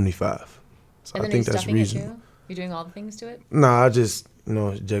 it's 75. So And I then think are you that's stuffing reasonable. it too? You're doing all the things to it? Nah, I just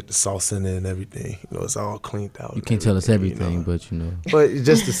inject the sauce in it and everything. It's all cleaned out. You can't tell us everything, but But it's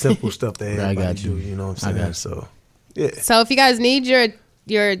just the simple stuff that I everybody got you. do. You know what I I'm saying? got you. So yeah. So if you guys need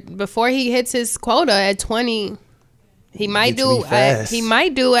your before he hits his quota at 20, he might Get to me do fast. he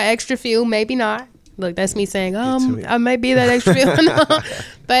might do an extra few, maybe not. Look, that's me saying me. I might be that extra few. No.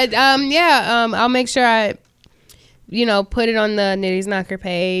 But I'll make sure I put it on the Nitty's Knocker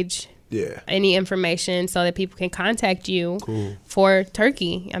page. Yeah. Any information so that people can contact you Cool. for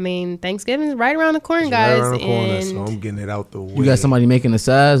turkey. I mean, Thanksgiving's right around the corner, It's guys. right around the corner, and so I'm getting it out the way. You got somebody making the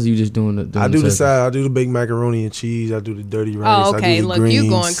sides? Or you just doing the? I do the turkey? side. I do the baked macaroni and cheese. I do the dirty rice. oh, okay. I do the Look, greens. you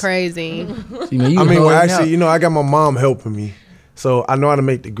going crazy. See, man, you I mean, holding out. actually, I got my mom helping me, so I know how to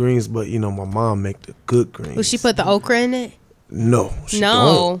make the greens. But my mom make the good greens. Will she put the okra in it? No, she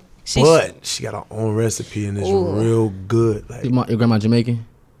No. don't. But she got her own recipe and it's Ooh. real good. Like Your grandma Jamaican?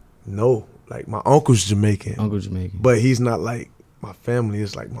 no, like my uncle's Jamaican, Uncle Jamaican. but he's not like my family.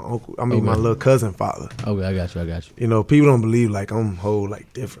 It's like my uncle. I mean, my Okay. little cousin father. Okay, I got you. People don't believe like I'm whole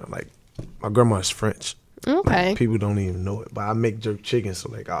like different. Like my grandma's French. Okay. Like, people don't even know it. But I make jerk chicken, so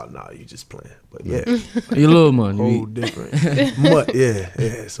like, oh no, you just playing. But yeah, You little money. whole different. But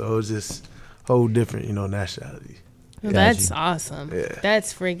yeah. So it's just whole different, nationality. Well, Got that's you. awesome. Yeah.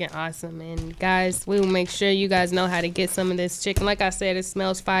 That's freaking awesome. And guys, we will make sure you guys know how to get some of this chicken. Like I said, it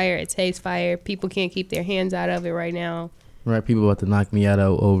smells fire. It tastes fire. People can't keep their hands out of it right now. Right, people about to knock me out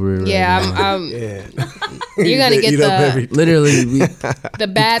over it. Yeah, right now. I'm Yeah, you're gonna get Eat up the everything. Literally, we, the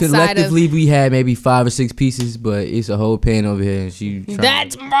bad side of collectively we had maybe 5 or 6 pieces, but it's a whole pan over here, and she.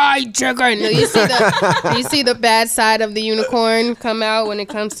 that's my chicken. You see the bad side of the unicorn come out when it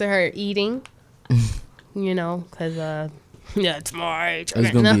comes to her eating. Because that's my chicken.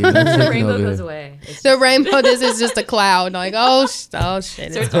 It's gonna be The chicken rainbow over goes here. away. It's The rainbow, this is just a cloud. Like, oh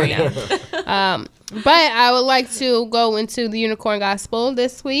shit, it's going down. But I would like to go into the unicorn gospel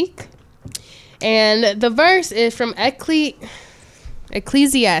this week. And the verse is from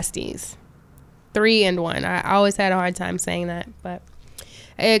Ecclesiastes 3:1. I always had a hard time saying that, but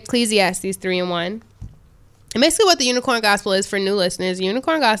Ecclesiastes 3:1. And basically what the unicorn gospel is for new listeners,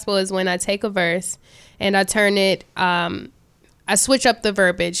 unicorn gospel is when I take a verse and I turn it, I switch up the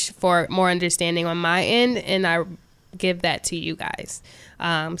verbiage for more understanding on my end, and I give that to you guys.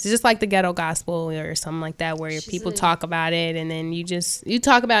 So just like the ghetto gospel or something like that, where people talk about it, and then you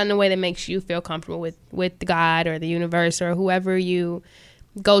talk about it in a way that makes you feel comfortable with God or the universe or whoever you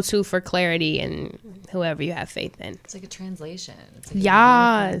go to for clarity and whoever you have faith in. It's like a translation. It's like a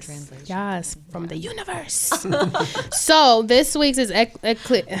unicorn translation. Yes, from the universe. So this week's is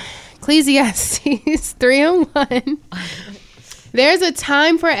Ecclesiastes 3:1. There's a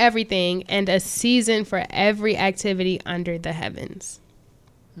time for everything and a season for every activity under the heavens.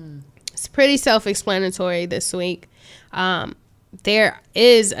 It's pretty self-explanatory this week. There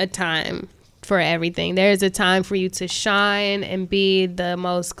is a time for everything. There's a time for you to shine and be the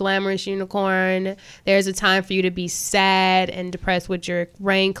most glamorous unicorn. There's a time for you to be sad and depressed with your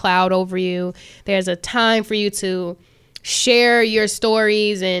rain cloud over you. There's a time for you to share your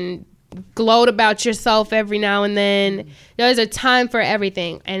stories and gloat about yourself every now and then. There's a time for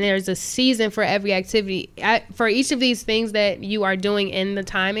everything, and there's a season for every activity. For each of these things that you are doing in the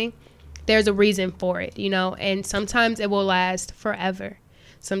timing, there's a reason for it, and sometimes it will last forever.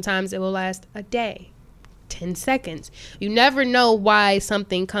 Sometimes it will last a day, 10 seconds. You never know why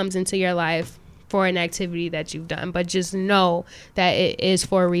something comes into your life for an activity that you've done, but just know that it is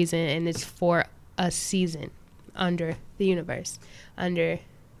for a reason, and it's for a season under the universe, under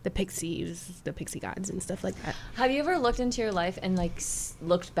the pixies, the pixie gods and stuff like that. Have you ever looked into your life and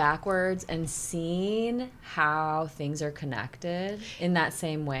looked backwards and seen how things are connected in that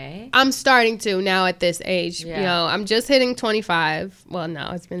same way? I'm starting to now at this age. Yeah. I'm just hitting 25. Well,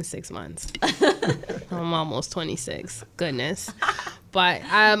 no, it's been 6 months. I'm almost 26. Goodness. But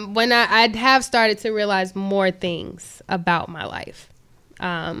when I have started to realize more things about my life.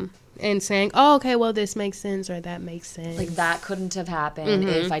 And saying, oh, okay, well, this makes sense or that makes sense. Like that couldn't have happened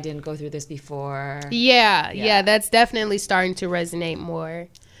if I didn't go through this before. Yeah, that's definitely starting to resonate more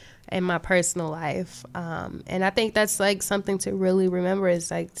in my personal life. And I think that's like something to really remember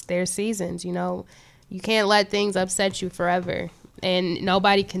is like there's seasons, you can't let things upset you forever. And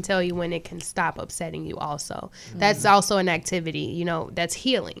nobody can tell you when it can stop upsetting you also. That's also an activity, that's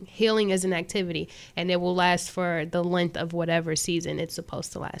healing. Healing is an activity, and it will last for the length of whatever season it's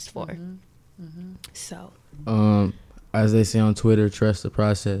supposed to last for. So. As they say on Twitter, trust the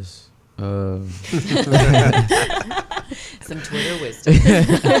process. Say Some Twitter wisdom.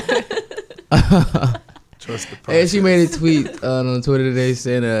 Trust the process. Hey, she made a tweet on Twitter today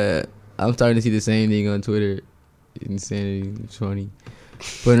saying, I'm starting to see the same thing on Twitter. Insanity, it's funny.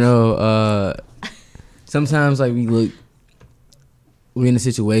 But no, sometimes like we're in a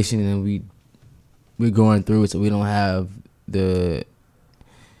situation and we're going through it, so we don't have the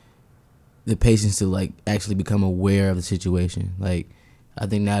patience to like actually become aware of the situation. Like, I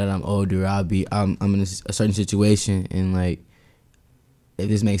think now that I'm older, I'm in a certain situation, and like, if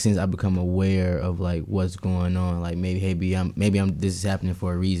this makes sense, I become aware of like what's going on. Like maybe I'm this is happening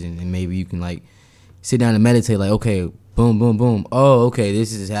for a reason, and maybe you can like sit down and meditate. Like, okay, boom, boom, boom. Oh, okay,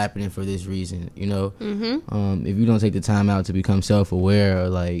 this is happening for this reason. You know, if you don't take the time out to become self-aware, or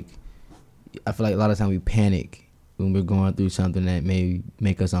like, I feel like a lot of times we panic when we're going through something that may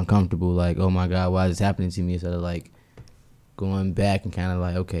make us uncomfortable. Like, oh my God, why is this happening to me? Instead of like going back and kind of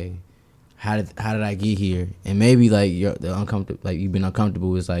like, okay, how did I get here? And maybe like you've been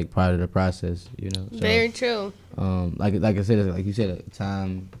uncomfortable is like part of the process, you know. So, very true. Like I said, like you said,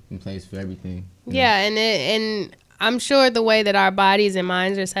 time and place for everything. Yeah, and I'm sure the way that our bodies and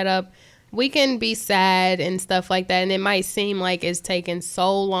minds are set up, we can be sad and stuff like that, and it might seem like it's taken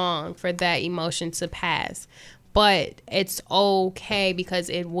so long for that emotion to pass. But it's okay because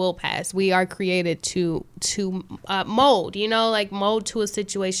it will pass. We are created to mold, mold to a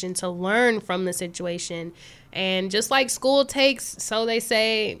situation, to learn from the situation. And just like school takes, so they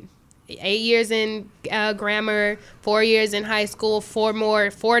say, 8 years in grammar, 4 years in high school, 4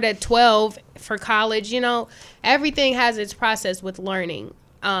 to 12 for college, everything has its process with learning.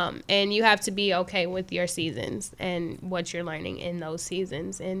 And you have to be okay with your seasons and what you're learning in those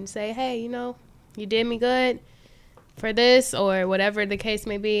seasons, and say, hey, you did me good for this, or whatever the case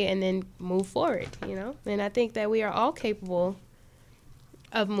may be, and then move forward, And I think that we are all capable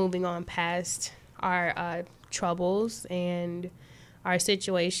of moving on past our troubles and our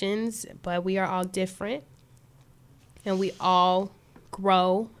situations, but we are all different, and we all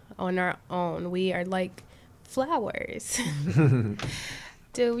grow on our own. We are like flowers.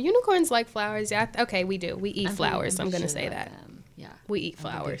 Do unicorns like flowers? Yeah, okay, we do. We eat flowers. I'm going to say that. Yeah. We eat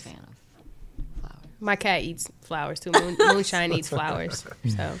flowers. I'm a big fan of flowers. My cat eats flowers too. Moonshine eats flowers.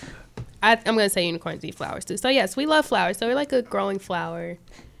 So I'm going to say unicorns eat flowers too. So yes, we love flowers. So we're like a growing flower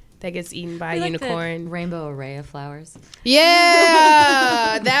that gets eaten by a unicorn. The rainbow array of flowers.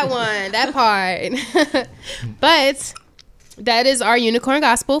 Yeah, that one, that part. But that is our unicorn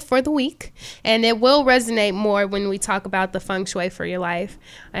gospel for the week. And it will resonate more when we talk about the feng shui for your life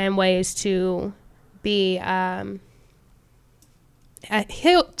and ways to be...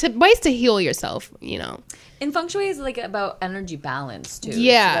 ways to heal yourself, And feng shui is like about energy balance too.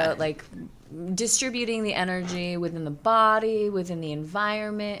 Yeah, it's about like distributing the energy within the body, within the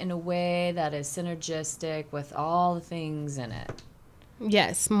environment in a way that is synergistic with all the things in it.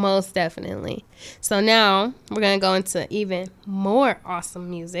 Yes, most definitely. So now we're gonna go into even more awesome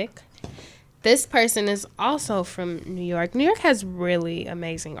music. This person is also from New York. New York has really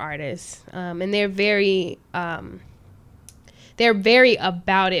amazing artists, and they're very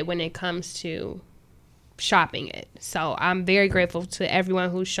about it when it comes to shopping it. So I'm very grateful to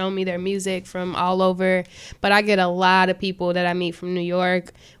everyone who's shown me their music from all over. But I get a lot of people that I meet from New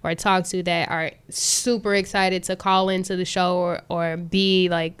York or talk to that are super excited to call into the show or be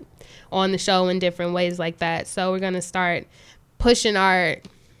like on the show in different ways like that. So we're going to start pushing our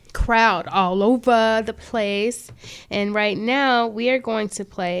crowd all over the place. And right now we are going to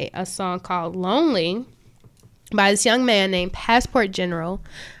play a song called Lonely by this young man named Passport General.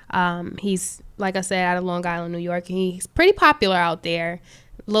 He's, like I said, out of Long Island, New York. He's pretty popular out there.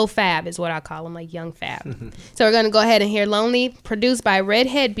 Lil Fab is what I call him, like Young Fab. So we're going to go ahead and hear Lonely, produced by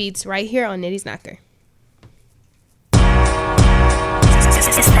Redhead Beats, right here on Nitty's Knocker.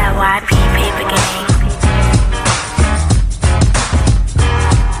 It's that YP paper game.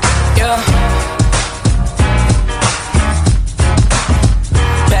 Yeah.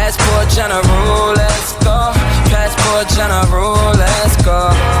 Passport General, let's go. Passport General, let's go.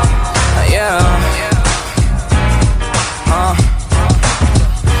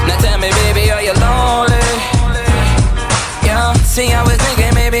 Now tell me, baby, are you lonely? Yeah. See, I was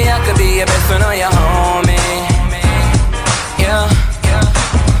thinking maybe I could be your best friend or your homie. Yeah.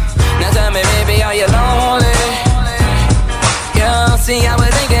 Now tell me, baby, are you lonely? Yeah. See, I was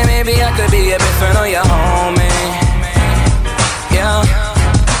thinking maybe I could be your best friend or your homie. Yeah.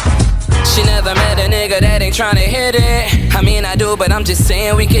 She never met a nigga that ain't tryna hit it. I mean I do, but I'm just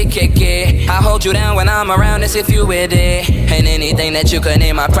saying we could kick it. I hold you down when I'm around as if you with it. And anything that you could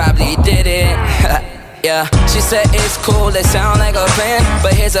name, I probably did it. Yeah, she said it's cool, it sound like a plan.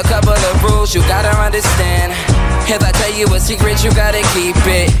 But here's a couple of rules you gotta understand. If I tell you a secret, you gotta keep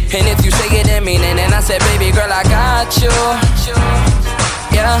it. And if you say it and mean it, and I said, baby girl, I got you.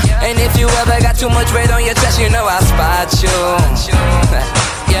 Yeah, and if you ever got too much weight on your chest, you know I'll spot you.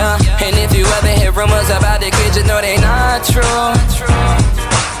 Yeah, and if you ever hear rumors about the kids, you know they not true.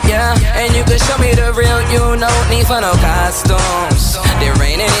 Yeah, and you can show me the real, you no need for no costumes. There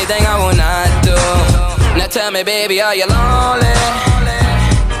ain't anything I will not do. Now tell me, baby, are you lonely?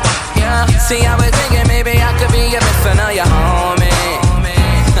 Yeah, see, I was thinking maybe I could be your best friend or your homie.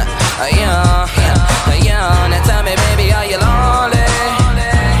 Yeah, now tell me, baby, are you lonely?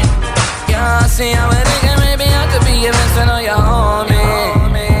 Yeah, see, I was thinking maybe I could be your best friend or your homie.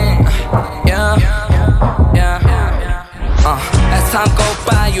 As time go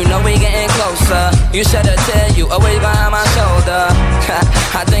by, you know we getting closer. You shed a tear, you always behind my shoulder.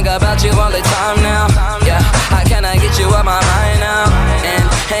 I think about you all the time now. Yeah, how can I get you off my mind now? And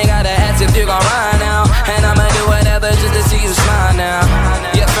ain't gotta ask if you gon' ride now. And I'ma do whatever just to see you smile now.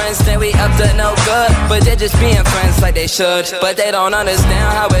 Your friends say we up to no good, but they're just being friends like they should. But they don't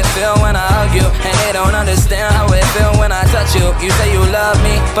understand how it feel when I hug you, and they don't understand how it feel when I touch you. You say you love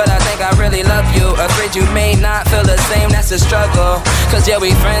me, but I think I really love you. Afraid you may not feel the same, that's a struggle. Cause yeah,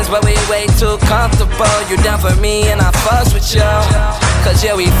 we friends, but we way too comfortable. You down for me and I fuss with you. Cause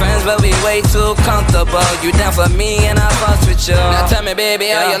yeah, we friends, but we way too comfortable. You down for me and I fuss with you. Now tell me,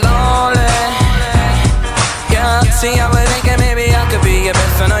 baby, are you lonely? Yeah, see, I was thinking maybe I could be your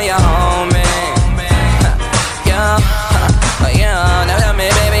best friend or your homie. Yeah, now tell me,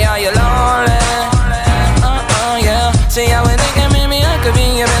 baby, are you lonely? Yeah, see, I was thinking maybe I could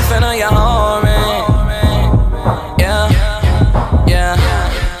be your best friend or your homie.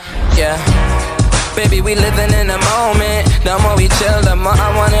 Yeah, baby, we living in the moment. The more we chill, the more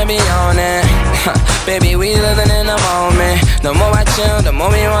I wanna be on it. Baby, we living in the moment. The more I chill, the more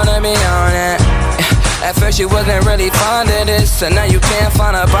we wanna be on it. At first you wasn't really fond of this, and now you can't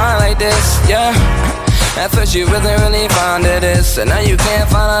find a bond like this. Yeah. At first you wasn't really fond of this, and now you can't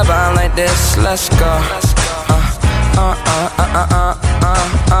find a bond like this. Let's go.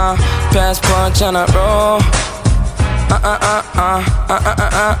 Passport on a roll.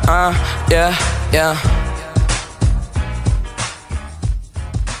 Yeah.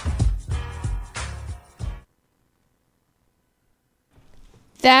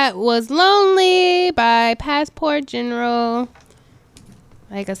 That was Lonely by Passport General.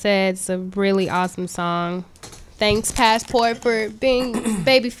 Like I said, it's a really awesome song. Thanks, Passport, for being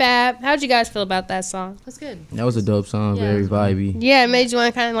Baby Fab. How'd you guys feel about that song? That's good. That was a dope song, very vibey. Yeah, it made you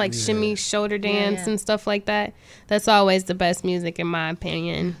want to kind of like shimmy, shoulder dance and stuff like that. That's always the best music in my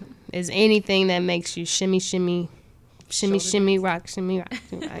opinion, is anything that makes you shimmy, shimmy, rock, shimmy, rock.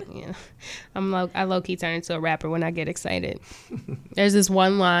 Yeah. I low-key turn into a rapper when I get excited. There's this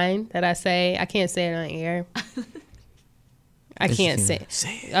one line that I say, I can't say it on air. I can't say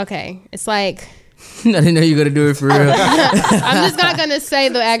it. Okay, it's like... I didn't know you were going to do it for real. I'm just not going to say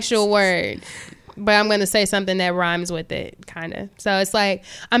the actual word, but I'm going to say something that rhymes with it, kind of. So it's like,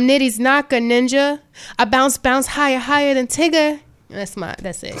 I'm Nitty's knocker ninja. I bounce higher than Tigger. That's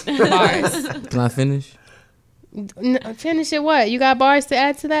it. Bars. Can I finish? Finish it what? You got bars to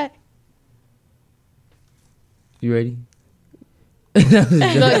add to that? You ready?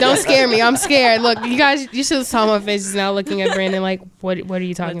 Look, don't scare me. I'm scared. Look, you guys, you should have saw my face just now looking at Brandon like, what are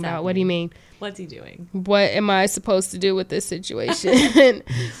you talking about? Happening? What do you mean? What's he doing? What am I supposed to do with this situation?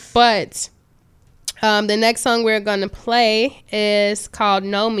 But the next song we're going to play is called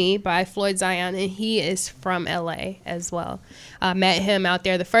Know Me by Floyd Zion, and he is from LA as well. I met him out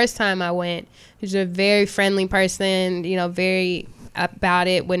there the first time I went. He's a very friendly person, very about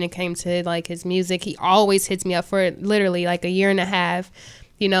it when it came to like his music. He always hits me up for literally like a year and a half.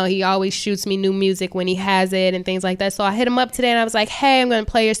 He always shoots me new music when he has it and things like that. So I hit him up today and I was like, hey, I'm going to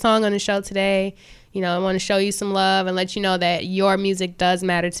play your song on the show today. I want to show you some love and let you know that your music does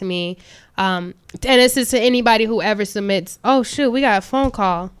matter to me. And this is to anybody who ever submits. Oh, shoot, we got a phone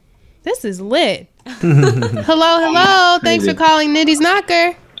call. This is lit. Hello. Thanks for calling Nitty's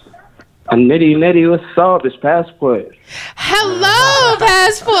Knocker. Nitty, what's up? It's Passport. Hello,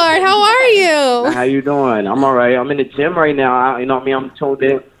 Passport. How are you? How you doing? I'm all right. I'm in the gym right now. I'm tuned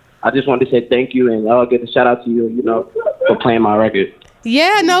in. I just wanted to say thank you and give a shout out to you, for playing my record.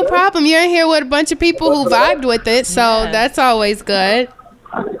 Yeah, no problem. You're in here with a bunch of people who vibed with it, so that's always good.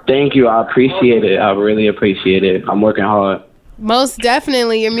 Thank you. I appreciate it. I really appreciate it. I'm working hard. Most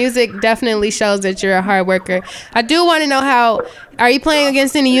definitely. Your music definitely shows that you're a hard worker. I do want to know are you playing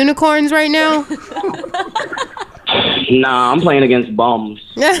against any unicorns right now? Nah, I'm playing against bums.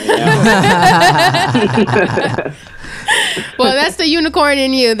 Well, that's the unicorn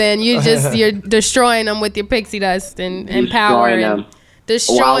in you. Then you're destroying them with your pixie dust and power and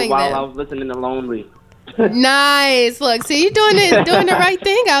destroying while them. I was listening to Lonely. Nice. Look, see, you're doing the right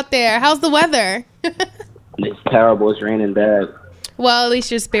thing out there. How's the weather? It's terrible. It's raining bad. Well, at least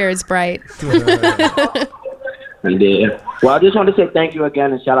your spirit's bright. And well, I just want to say thank you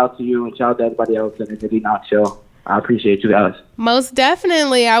again and shout out to you and shout out to everybody else in the Nitty Knock Show. I appreciate you guys. Most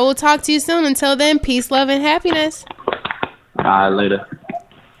definitely. I will talk to you soon. Until then, peace, love, and happiness. All right, later.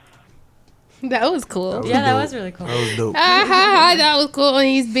 That was cool. That was really cool. That was dope. That was cool. And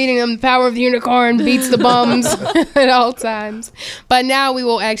he's beating them. The power of the unicorn beats the bums at all times. But now we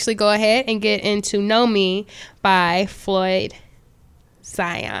will actually go ahead and get into Know Me by Floyd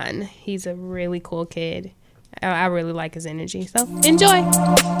Zion. He's a really cool kid. I really like his energy. So enjoy.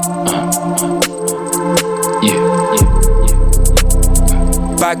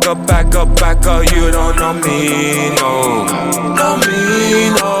 Back up, you don't know me, no. Know me,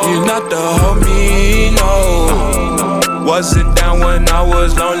 no. You're not the homie, no. Wasn't down when I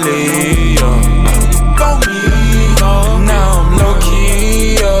was lonely, yo. Know me, no. Now I'm low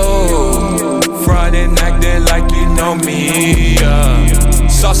key, yo. Friday acting like you know me, yeah.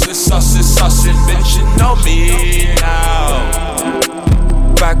 Saucy, bitch, you know me now.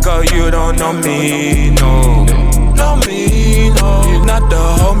 Back up, you don't know me, no. Know me, no. You're not the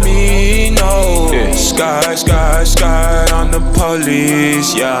homie, no. Yeah. Sky on the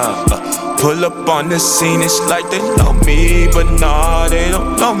police, yeah. Pull up on the scene, it's like they know me, but nah, they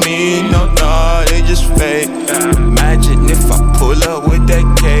don't know me, no, nah, they just fake. Imagine if I pull up with that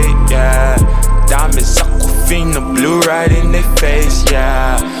cake, yeah. Diamonds, Aquafina, blue right in their face,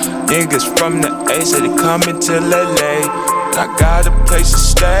 yeah. Niggas from the A say they coming to LA. I got a place to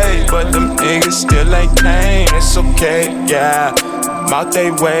stay, but them niggas still ain't came. It's okay, yeah. I'm out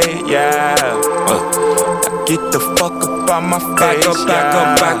they way, yeah. Now get the fuck up on my face,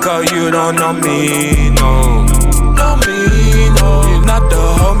 back up, you don't know me, no. Know me, no. You're not the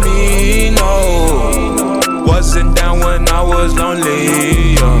homie, no. Wasn't down when I was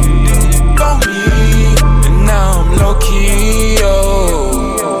lonely, yo. Know me, and now I'm low key, yo.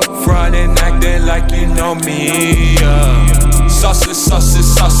 Friday acting like you know me, yeah. Saucy,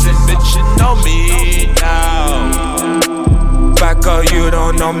 bitch, you know me now. Back up, you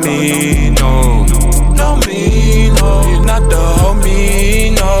don't know me, no. Know me, no. You're not the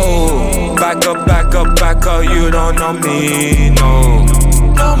homie, no. Back up, you don't know me, no.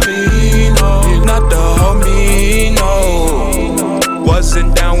 Know me, no. You're not the homie, no.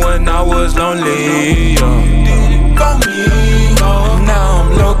 Wasn't down when I was lonely, yo. Know me, no. Now I'm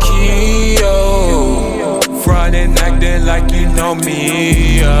low key, yo. Friday acting like you know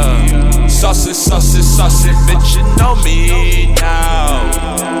me, yeah. Saucy, bitch, you know me now.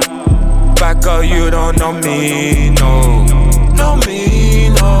 Back up, you don't know me, no. Know me,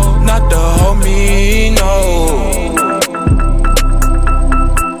 no. Not the homie, no.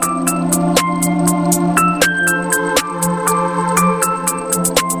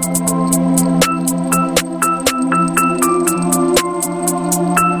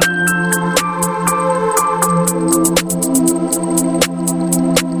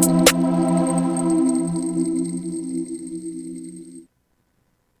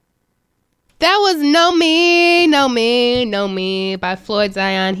 That was Know Me by Floyd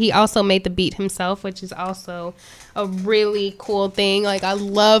Zion. He also made the beat himself, which is also a really cool thing. Like, I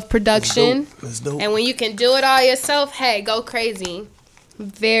love production. That's dope. And when you can do it all yourself, hey, go crazy.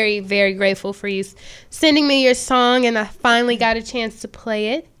 Very, very grateful for you sending me your song, and I finally got a chance to play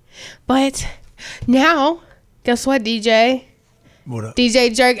it. But now, guess what, DJ? What up?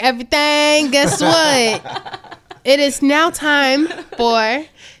 DJ Jerk Everything. Guess what? It is now time for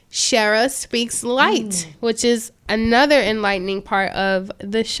Shara Speaks Light, which is another enlightening part of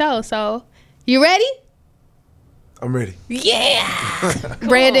the show. So, you ready? I'm ready. Yeah.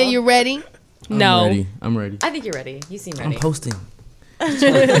 Brandon, you ready? No. I'm ready. I think you're ready. You seem ready. I'm posting.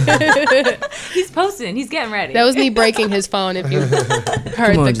 He's posting. He's getting ready. That was me breaking his phone if you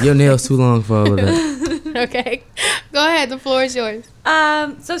heard Come on, the... your nails too long for all of that. Okay. Go ahead. The floor is yours.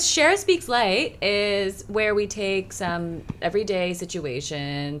 So Shara Speaks Light is where we take some everyday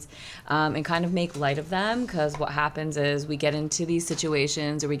situations and kind of make light of them, because what happens is we get into these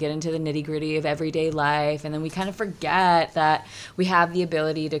situations or we get into the nitty-gritty of everyday life, and then we kind of forget that we have the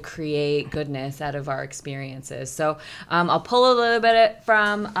ability to create goodness out of our experiences. So I'll pull a little bit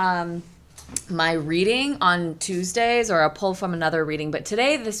from my reading on Tuesdays, or I'll pull from another reading. But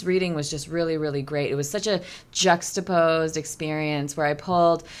today, this reading was just really, really great. It was such a juxtaposed experience where I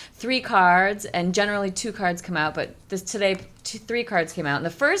pulled 3 cards, and generally 2 cards come out, but today 3 cards came out. And the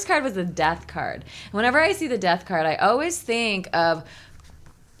first card was the Death card. And whenever I see the Death card, I always think of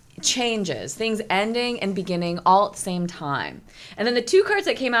changes, things ending and beginning all at the same time. And then the 2 cards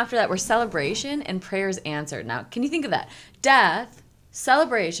that came after that were Celebration and Prayers Answered. Now, can you think of that? Death,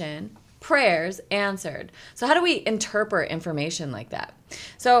 celebration, prayers answered. So how do we interpret information like that?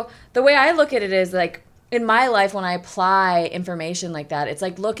 So the way I look at it is like, in my life, when I apply information like that, it's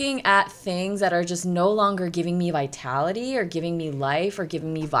like looking at things that are just no longer giving me vitality or giving me life or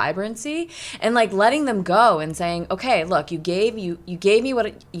giving me vibrancy, and like letting them go and saying, okay, look, you gave me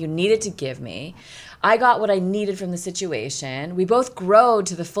what you needed to give me. I got what I needed from the situation. We both grow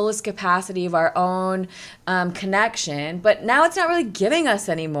to the fullest capacity of our own connection, but now it's not really giving us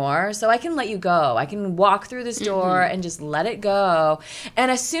anymore, so I can let you go. I can walk through this door and just let it go. And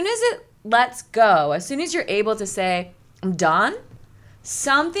as soon as it lets go, as soon as you're able to say, I'm done,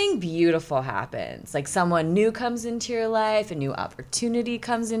 something beautiful happens. Like someone new comes into your life, a new opportunity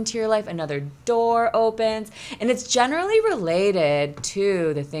comes into your life, another door opens, and it's generally related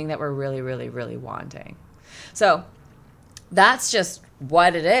to the thing that we're really, really, really wanting. So that's just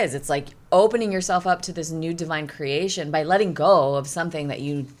what it is. It's like opening yourself up to this new divine creation by letting go of something that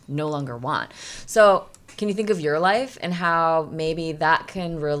you no longer want. So can you think of your life and how maybe that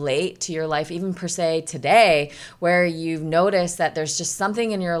can relate to your life, even per se today, where you've noticed that there's just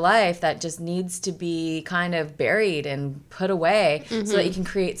something in your life that just needs to be kind of buried and put away so that you can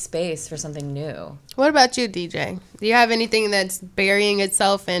create space for something new? What about you, DJ? Do you have anything that's burying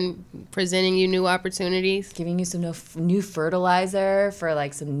itself and presenting you new opportunities? Giving you some new fertilizer for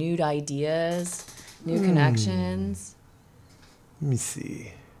like some new ideas, new connections? Let me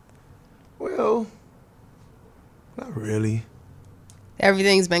see. Well, not really.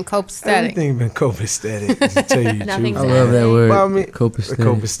 Everything's been copacetic. Everything's been copacetic, to tell you the Nothing's truth. I love that word. But I mean, Copacetic.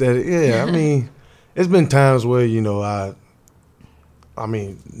 Copacetic. Yeah, I mean, it's been times where, you know, I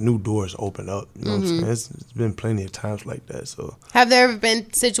mean, new doors open up. You know what I'm saying? It's been plenty of times like that. So, have there ever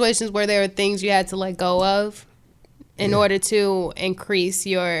been situations where there were things you had to let go of in order to increase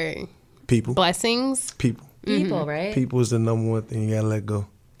your people. blessings? People. People, right? People is the number one thing you gotta let go.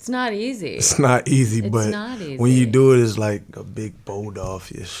 It's not easy. It's not easy, It's but not easy. when you do it, it's like a big boulder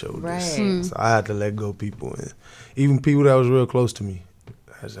off your shoulders. Right. So I had to let go of people, and even people that was real close to me,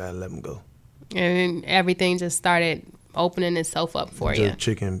 I just had to let them go. And everything just started opening itself up for you. Jerk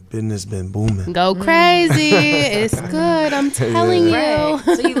chicken business been booming. Go crazy. It's good. I'm telling you. Right.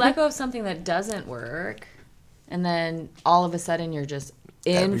 So you let go of something that doesn't work, and then all of a sudden you're just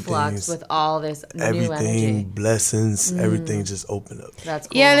influxed with all this new Everything, energy. blessings, everything just opened up. That's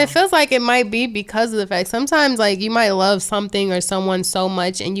cool. Yeah, and it feels like it might be because of the fact sometimes like you might love something or someone so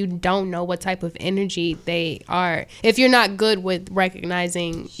much and you don't know what type of energy they are. If you're not good with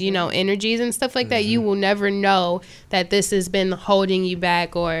recognizing, you know, energies and stuff like that, you will never know that this has been holding you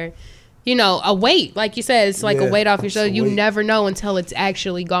back or, you know, a weight. Like you said, it's like a weight off your shoulder. You never know until it's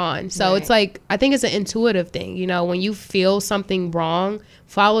actually gone. So it's like, I think it's an intuitive thing. You know, when you feel something wrong,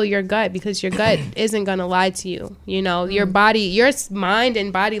 follow your gut because your gut isn't going to lie to you. You know, your body, your mind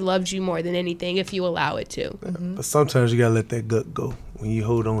and body loves you more than anything if you allow it to. But sometimes you got to let that gut go. When you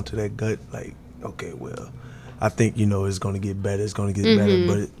hold on to that gut, like, okay, well, I think, you know, it's going to get better. It's going to get better,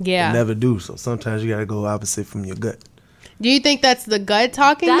 but it never do. So sometimes you got to go opposite from your gut. Do you think that's the gut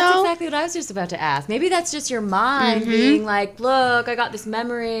talking, That's though? exactly what I was just about to ask. Maybe that's just your mind being like, look, I got this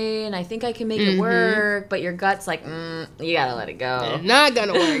memory and I think I can make it work. But your gut's like, you got to let it go. It's not going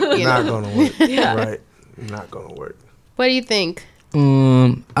to work. Not going to work. Right. Not going to work. What do you think? I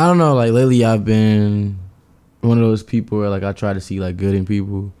don't know. Like, lately I've been one of those people where, like, I try to see, like, good in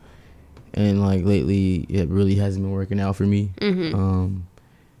people. And, like, lately it really hasn't been working out for me.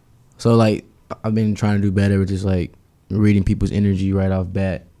 So, like, I've been trying to do better with just, like, reading people's energy right off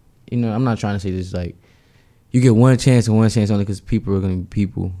bat. You know, I'm not trying to say this like you get one chance and one chance only because people are gonna be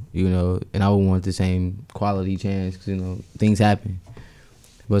people, you know, and I would want the same quality chance because, you know, things happen.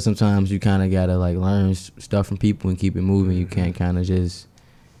 But sometimes you kind of gotta like learn stuff from people and keep it moving. You can't kind of just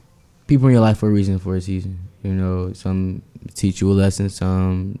people in your life for a reason, for a season. You know, some teach you a lesson,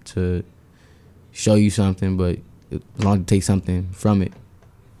 some to show you something, but as long as you take something from it,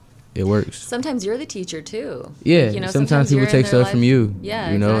 it works. Sometimes you're the teacher too. Yeah, you know, sometimes people take stuff from you.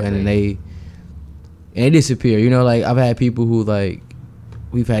 Yeah, you know, exactly. and then they disappear. You know, like I've had people who like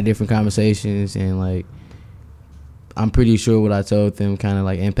we've had different conversations and like I'm pretty sure what I told them kind of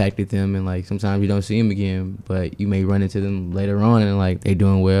like impacted them, and like sometimes you don't see them again, but you may run into them later on and like they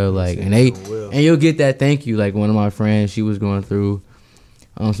doing well, like and you'll get that thank you. Like one of my friends, she was going through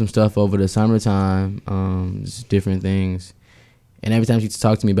some stuff over the summertime, just different things, and every time she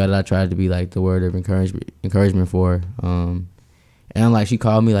talked to me about it, I tried to be like the word of encouragement for her. And like she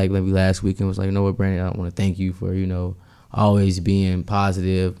called me like maybe last week and was like, you know what, Brandon, I want to thank you for, you know, always being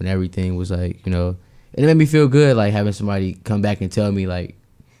positive and everything. Was like, you know, it made me feel good, like having somebody come back and tell me like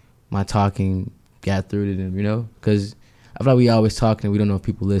my talking got through to them, you know, because I feel like we always talking and we don't know if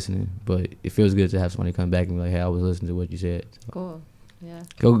people listening, but it feels good to have somebody come back and be like, hey, I was listening to what you said. So cool. Yeah.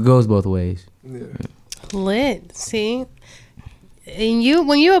 Goes both ways. Yeah. Lit. See. And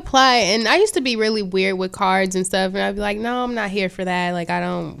when you apply, and I used to be really weird with cards and stuff, and I'd be like, no, I'm not here for that. Like,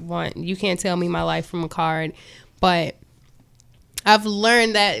 you can't tell me my life from a card. But I've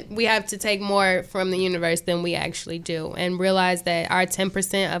learned that we have to take more from the universe than we actually do, and realize that our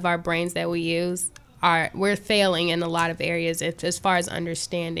 10% of our brains that we use, we're failing in a lot of areas as far as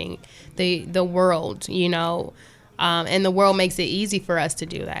understanding the world, you know. And the world makes it easy for us to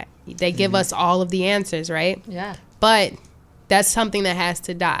do that. They give us all of the answers, right? Yeah. But that's something that has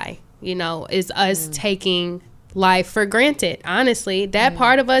to die, you know, is us taking life for granted. Honestly, that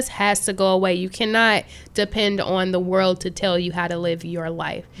part of us has to go away. You cannot depend on the world to tell you how to live your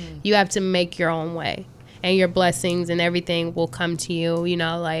life. You have to make your own way, and your blessings and everything will come to you, you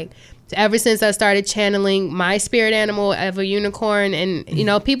know, like ever since I started channeling my spirit animal of a unicorn. And, you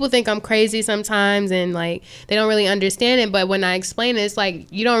know, people think I'm crazy sometimes and, like, they don't really understand it. But when I explain it, it's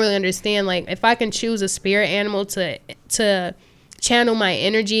like, you don't really understand. Like, if I can choose a spirit animal to channel my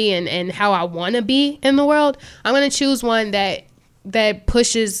energy and how I want to be in the world, I'm going to choose one that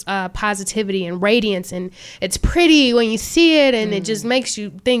pushes positivity and radiance, and it's pretty when you see it, and it just makes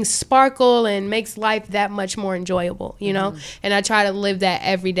things sparkle and makes life that much more enjoyable, you know. And I try to live that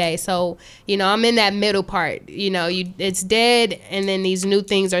every day. So, you know, I'm in that middle part, you know, it's dead, and then these new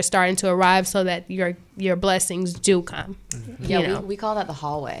things are starting to arrive so that your blessings do come. Yeah, we call that the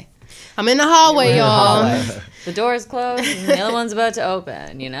hallway. I'm in the hallway, y'all. The door is closed and the other one's about to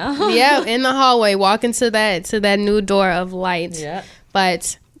open, you know? Yeah, in the hallway, walking to that new door of light. Yeah.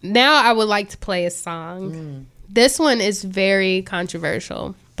 But now I would like to play a song. This one is very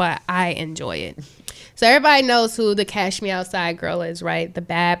controversial, but I enjoy it. So everybody knows who the Cash Me Outside girl is, right? The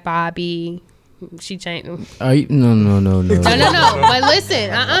Bad Bobby. She changed. No. No. But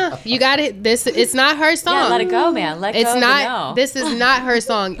listen, you got it. It's not her song. Yeah, let it go, man. Let it's go. Not. This is not her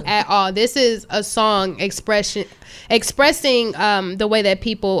song at all. This is a song expressing the way that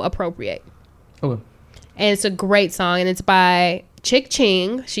people appropriate. Okay. And it's a great song, and it's by Chick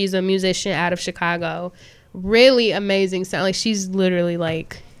Ching. She's a musician out of Chicago. Really amazing sound. Like, she's literally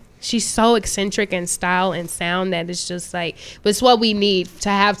like, she's so eccentric in style and sound that it's just like, but it's what we need to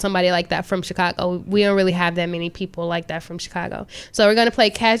have somebody like that from Chicago. We don't really have that many people like that from Chicago. So we're going to play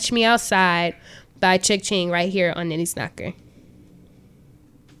Catch Me Outside by Chick Ching right here on Nitty Snacker.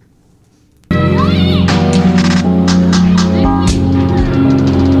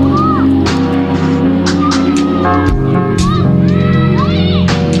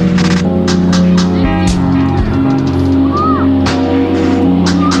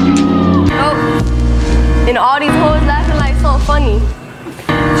 And all these hoes laughing like so funny.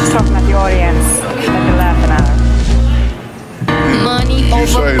 She's talking at the audience that they're laughing at her. Money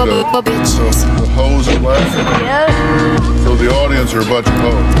over bitches. The hoes are laughing? Yeah. So the audience are a bunch of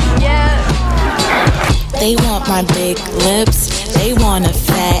hoes? Yeah. They want my big lips, they want a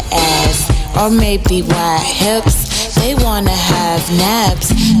fat ass, or maybe wide hips. They wanna have naps,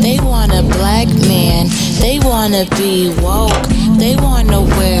 they want a black man, they wanna be woke, they wanna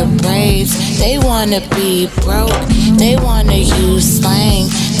wear braids, they wanna be broke, they wanna use slang,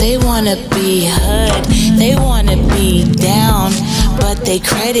 they wanna be hood, they wanna be down, but they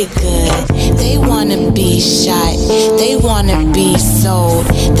credit good, they wanna be shot, they wanna be sold,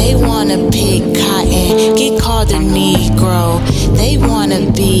 they wanna pick cotton, get called a Negro, they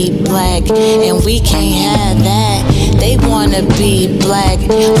wanna be black, and we can't have that. They wanna be black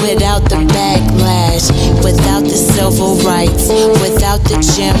without the backlash, without the civil rights, without the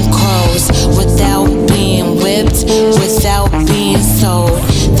Jim Crows, without being whipped, without being sold.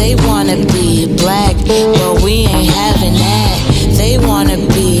 They wanna be black, but we ain't having that. They wanna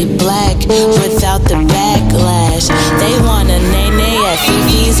be black without the backlash. They wanna nay-nay at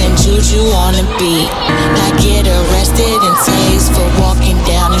Fifi's and Juju on the beat. Not get arrested and tased for walking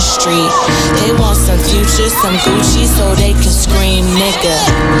down the street. They want some Future, some Gucci so they can scream nigga,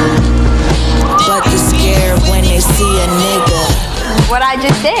 but they're scared when they see a nigga. What I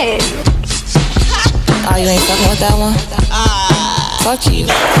just did. Oh, you ain't fucking with that one? Fuck you.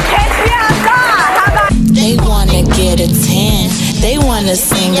 They wanna get a 10. They wanna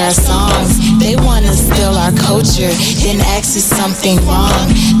sing our songs. They wanna steal our culture, then ask is something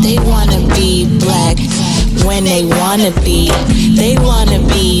wrong. They wanna be black when they wanna be. They wanna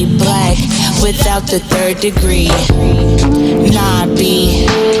be black without the 3rd degree. Nah, B,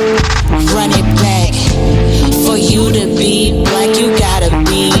 run it back. For you to be black, you gotta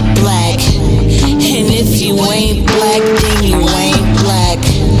be black. And if you ain't black, then you ain't black.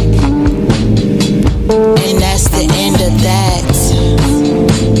 And that's the end of that.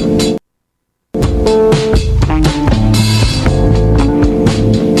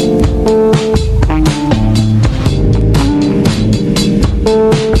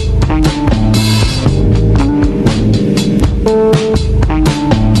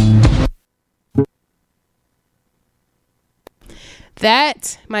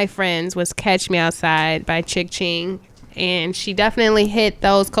 That, my friends, was Catch Me Outside by Chick Ching. And she definitely hit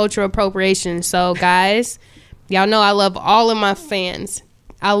those cultural appropriations. So, guys, y'all know I love all of my fans.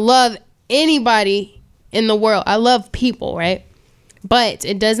 I love anybody in the world. I love people, right? But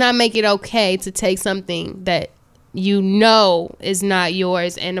it does not make it okay to take something that you know is not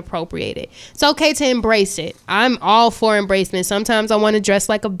yours and appropriate it. It's okay to embrace it. I'm all for embracement. Sometimes I want to dress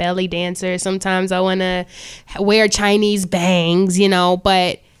like a belly dancer. Sometimes I want to wear Chinese bangs, you know,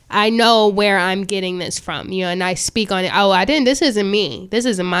 but I know where I'm getting this from, you know, and I speak on it. Oh, this isn't me. This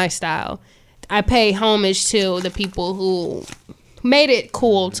isn't my style. I pay homage to the people who made it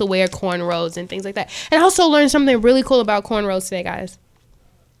cool to wear cornrows and things like that. And I also learned something really cool about cornrows today, guys.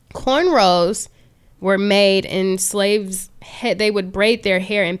 Cornrows were made and slaves, they would braid their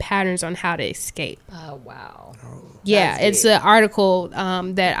hair in patterns on how to escape. Oh, wow. Yeah, it's an article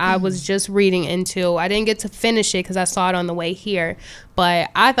that I was just reading into. I didn't get to finish it because I saw it on the way here, but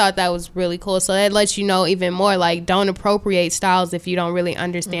I thought that was really cool. So that lets you know even more, like, don't appropriate styles if you don't really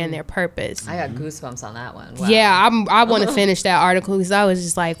understand their purpose. I got goosebumps on that one. Wow. Yeah, I want to finish that article because I was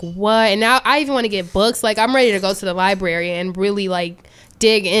just like, what? And now I even want to get books. Like, I'm ready to go to the library and really, like,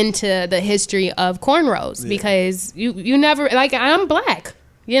 dig into the history of cornrows because you never, like, I'm black,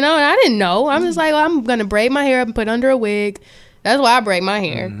 you know, and I didn't know. I'm just like, well, I'm gonna braid my hair up and put under a wig. That's why I braid my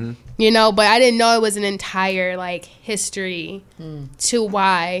hair, you know, but I didn't know it was an entire, like, history to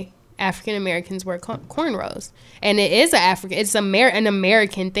why African Americans wear cornrows. And it is an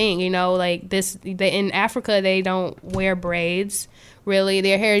American thing, you know, like in Africa they don't wear braids really.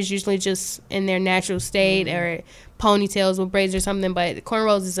 Their hair is usually just in their natural state or ponytails with braids or something, but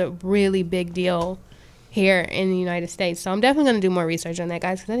cornrows is a really big deal here in the United States. So I'm definitely going to do more research on that,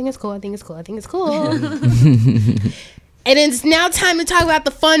 guys, because I think it's cool. And it's now time to talk about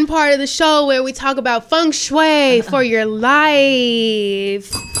the fun part of the show where we talk about feng shui for your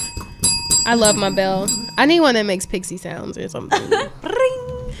life. I love my bell. I need one that makes pixie sounds or something.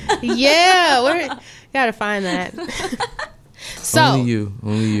 Yeah, gotta find that. So only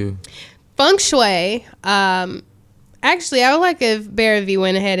you. Feng shui. Actually, I would like if Barry V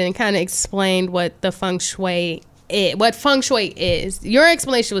went ahead and kind of explained what the feng shui is. What feng shui is. Your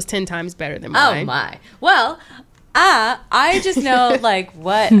explanation was 10 times better than mine. Oh my. Well, I just know like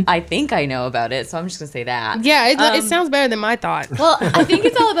what I think I know about it, so I'm just gonna say that. Yeah, it sounds better than my thought. Well, I think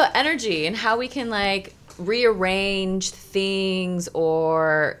it's all about energy and how we can like rearrange things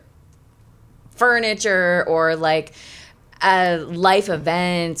or furniture or like life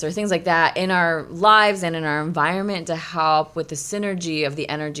events or things like that in our lives and in our environment to help with the synergy of the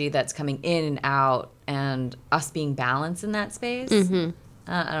energy that's coming in and out and us being balanced in that space.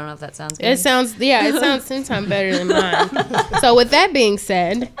 I don't know if that sounds good. It sounds 10 times better than mine. So with that being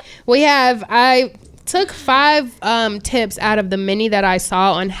said, I took 5 tips out of the many that I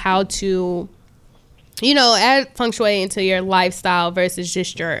saw on how to, you know, add feng shui into your lifestyle versus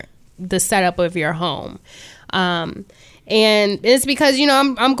just the setup of your home. And it's because, you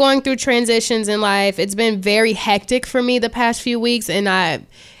know, I'm going through transitions in life. It's been very hectic for me the past few weeks, and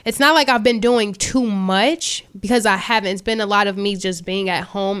it's not like I've been doing too much because I haven't. It's been a lot of me just being at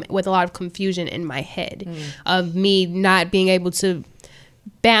home with a lot of confusion in my head of me not being able to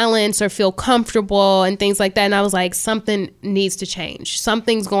balance or feel comfortable and things like that. And I was like, something needs to change.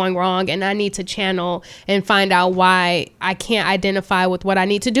 Something's going wrong, and I need to channel and find out why I can't identify with what I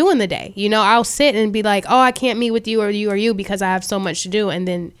need to do in the day. You know, I'll sit and be like, oh, I can't meet with you or you because I have so much to do, and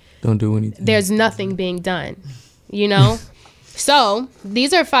then don't do anything. There's nothing being done, you know? So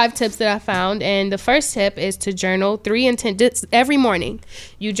these are 5 tips that I found, and the first tip is to journal 3 intentions every morning.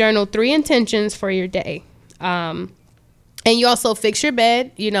 You journal 3 intentions for your day. And you also fix your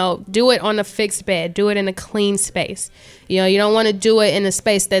bed, you know, do it on a fixed bed. Do it in a clean space. You know, you don't want to do it in a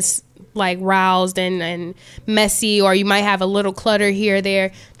space that's like roused and messy, or you might have a little clutter here or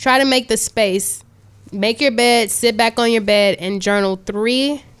there. Try to make the space. Make your bed, sit back on your bed, and journal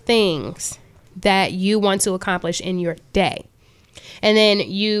 3 things that you want to accomplish in your day. And then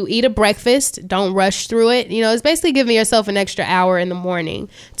you eat a breakfast. Don't rush through it. You know, it's basically giving yourself an extra hour in the morning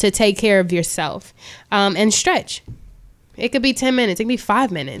to take care of yourself. And stretch. It could be 10 minutes. It could be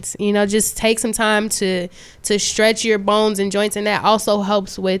 5 minutes. You know, just take some time to stretch your bones and joints. And that also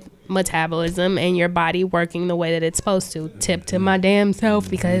helps with metabolism and your body working the way that it's supposed to. Tip to my damn self,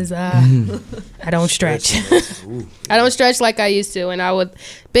 because I don't stretch. I don't stretch like I used to. And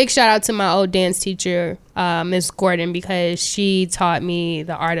big shout out to my old dance teacher, Miss Gordon, because she taught me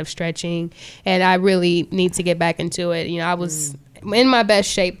the art of stretching. And I really need to get back into it. You know, I was in my best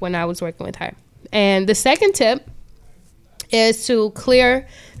shape when I was working with her. And the second tip is to clear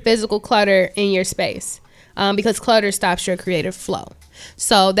physical clutter in your space, because clutter stops your creative flow.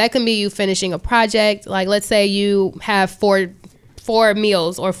 So that can be you finishing a project. Like, let's say you have four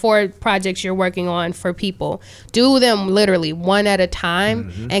meals or 4 projects you're working on for people. Do them literally one at a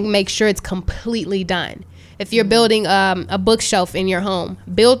time and make sure it's completely done. If you're building a bookshelf in your home,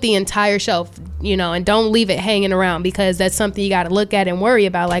 build the entire shelf, you know, and don't leave it hanging around, because that's something you got to look at and worry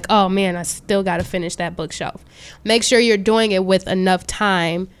about. Like, oh man, I still got to finish that bookshelf. Make sure you're doing it with enough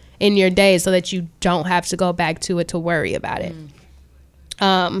time in your day so that you don't have to go back to it to worry about it.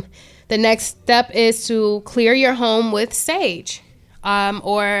 The next step is to clear your home with sage,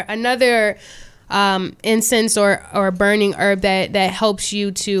 or another incense or burning herb that helps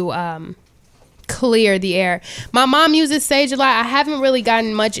you to clear the air. My mom uses sage a lot. I haven't really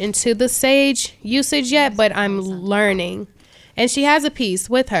gotten much into the sage usage yet, but I'm learning. And she has a piece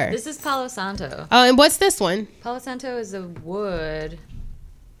with her. This is Palo Santo. Oh, and what's this one? Palo Santo is a wood.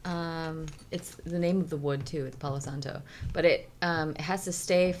 It's the name of the wood too. It's Palo Santo, but it has to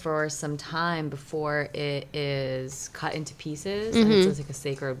stay for some time before it is cut into pieces. And it's like a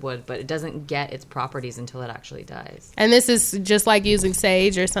sacred wood, but it doesn't get its properties until it actually dies. And this is just like using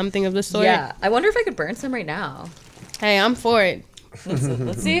sage or something of the sort. Yeah, I wonder if I could burn some right now. Hey, I'm for it.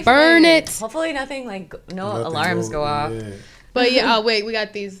 Let's see if burn it. Hopefully, nothing alarms go off. Yeah. But yeah, oh wait, we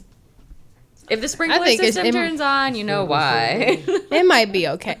got these. If the sprinkler system turns on, you know why. It might be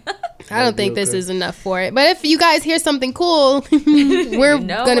okay. I don't think this is enough for it. But if you guys hear something cool, we're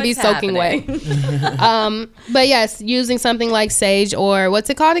going to be soaking wet. But yes, using something like sage, or what's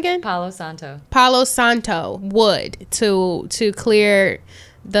it called again? Palo Santo. Palo Santo wood to clear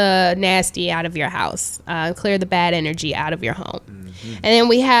the nasty out of your house, clear the bad energy out of your home. And then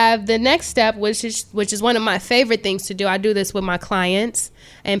we have the next step, which is one of my favorite things to do. I do this with my clients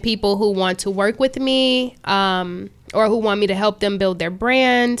and people who want to work with me, or who want me to help them build their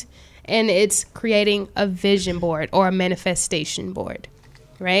brand. And it's creating a vision board or a manifestation board,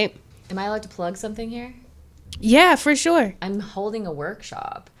 right? Am I allowed to plug something here? Yeah, for sure. I'm holding a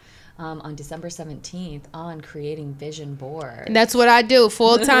workshop on December 17th on creating vision boards. And that's what I do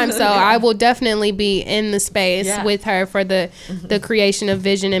full time. So I will definitely be in the space with her for the creation of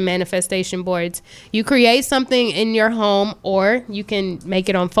vision and manifestation boards. You create something in your home, or you can make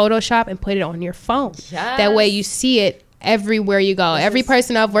it on Photoshop and put it on your phone. Yes. That way you see it everywhere you go. Every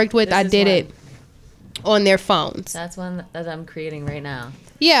person I've worked with, I did it on their phones. That's one that I'm creating right now.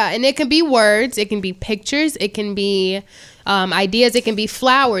 Yeah, and it can be words, it can be pictures, it can be ideas, it can be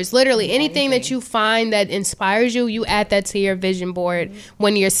flowers. Literally anything that you find that inspires you, you add that to your vision board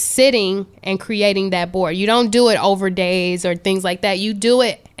when you're sitting and creating that board. You don't do it over days or things like that. You do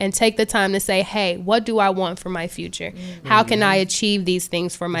it and take the time to say, hey, what do I want for my future? How can I achieve these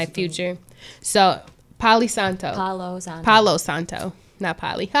things for my future? So Palo Santo. Not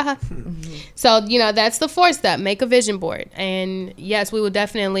Polly. So, that's the 4th step. Make a vision board. And yes, we will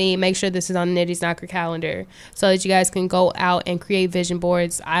definitely make sure this is on Nitty's Knocker calendar so that you guys can go out and create vision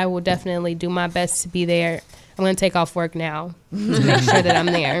boards. I will definitely do my best to be there. I'm going to take off work now to make sure that I'm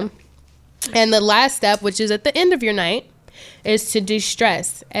there. And the last step, which is at the end of your night, is to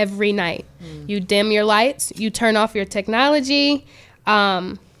de-stress every night. You dim your lights. You turn off your technology.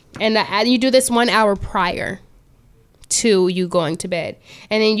 And you do this 1 hour prior to you going to bed.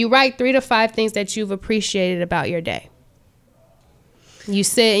 And then you write 3 to 5 things that you've appreciated about your day. You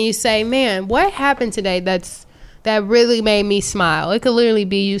sit and you say, man, what happened today that really made me smile? It could literally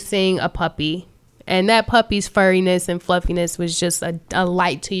be you seeing a puppy, and that puppy's furriness and fluffiness was just a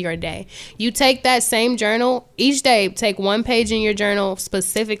light to your day. You take that same journal each day, take 1 page in your journal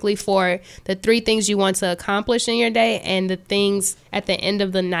specifically for the 3 things you want to accomplish in your day and the things at the end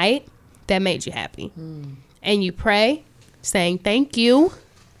of the night that made you happy. And you pray, saying thank you.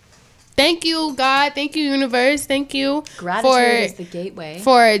 Thank you, God. Thank you, universe. Thank you Gratitude is the gateway.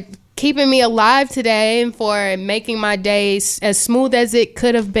 For keeping me alive today and for making my day as smooth as it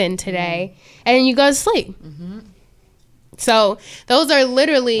could have been today. And then you go to sleep. So those are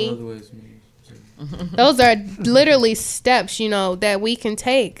literally steps, you know, that we can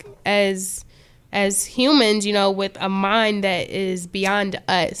take as humans, you know, with a mind that is beyond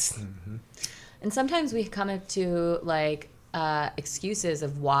us. And sometimes we come up to like excuses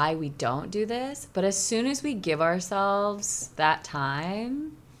of why we don't do this, but as soon as we give ourselves that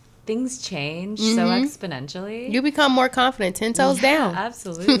time, things change so exponentially. You become more confident, 10 toes down.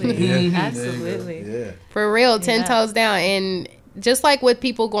 Absolutely. Absolutely. Yeah. For real, 10 toes down. And just like with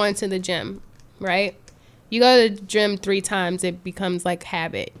people going to the gym, right? You go to the gym 3 times, it becomes like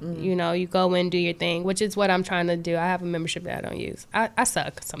habit. You know, you go in, do your thing, which is what I'm trying to do. I have a membership that I don't use. I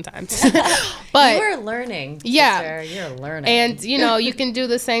suck sometimes. But you are learning. Yeah. Sister. You're learning. And, you know, you can do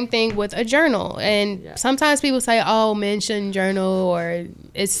the same thing with a journal. And sometimes people say, oh, men shouldn't journal, or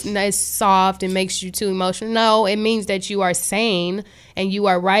it's soft and makes you too emotional. No, it means that you are sane and you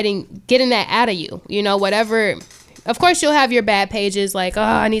are writing, getting that out of you. You know, whatever. Of course, you'll have your bad pages like, oh,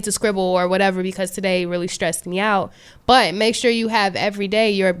 I need to scribble or whatever because today really stressed me out. But make sure you have every day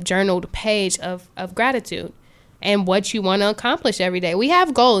your journaled page of gratitude and what you want to accomplish every day. We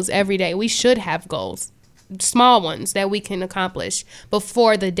have goals every day. We should have goals, small ones that we can accomplish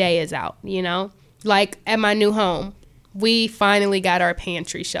before the day is out, you know? Like at my new home, we finally got our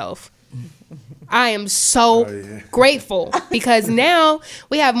pantry shelf. I am so grateful because now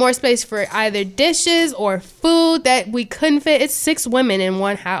we have more space for either dishes or food that we couldn't fit. It's 6 women in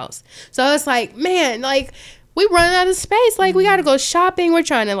one house. So it's like, man, like we run out of space. Like we got to go shopping. We're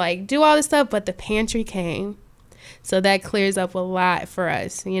trying to like do all this stuff, but the pantry came. So that clears up a lot for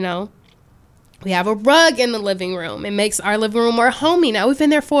us, you know. We have a rug in the living room. It makes our living room more homey now. We've been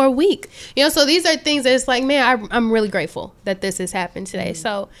there for a week. You know, so these are things that it's like, man, I'm really grateful that this has happened today.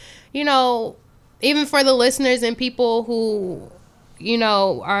 So, you know, even for the listeners and people who, you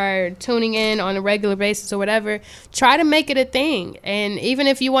know, are tuning in on a regular basis or whatever, try to make it a thing. And even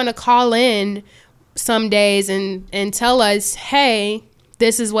if you want to call in some days and tell us, hey,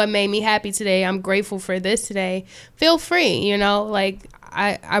 this is what made me happy today. I'm grateful for this today. Feel free, you know, like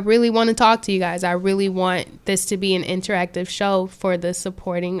I really want to talk to you guys. I really want this to be an interactive show for the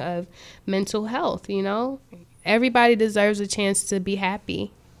supporting of mental health, you know. Everybody deserves a chance to be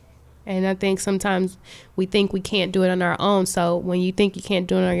happy. And I think sometimes we think we can't do it on our own. So when you think you can't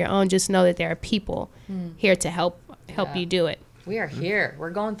do it on your own, just know that there are people here to help you do it. We are here. We're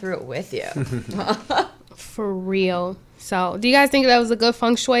going through it with you. For real. So do you guys think that was a good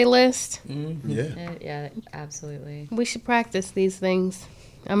feng shui list? Yeah, absolutely. We should practice these things.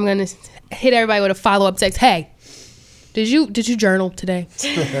 I'm going to hit everybody with a follow-up text. Hey, did you journal today?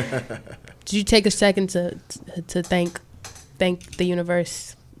 Did you take a second to thank the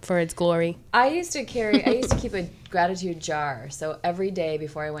universe for its glory? I used to keep a gratitude jar. So every day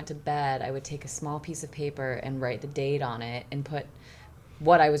before I went to bed, I would take a small piece of paper and write the date on it and put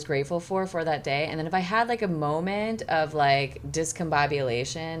what I was grateful for that day. And then if I had like a moment of like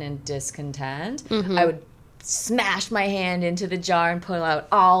discombobulation and discontent, I would smash my hand into the jar and pull out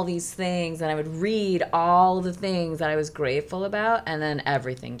all these things, and I would read all the things that I was grateful about, and then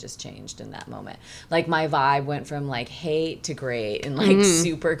everything just changed in that moment. Like my vibe went from like hate to great and like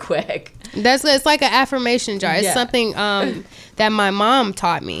super quick. It's like an affirmation jar. It's something that my mom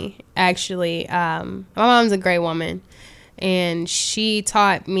taught me, actually. My mom's a great woman, and she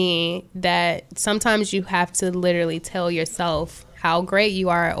taught me that sometimes you have to literally tell yourself how great you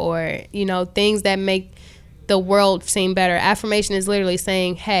are, or, you know, things that make the world seem better. Affirmation is literally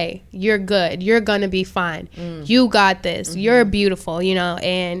saying, hey, you're good. You're going to be fine. You got this. You're beautiful, you know.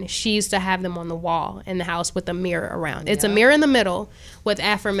 And she used to have them on the wall in the house with a mirror around. It's a mirror in the middle with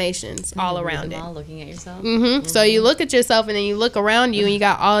affirmations all around it. All looking at yourself. So you look at yourself and then you look around you and you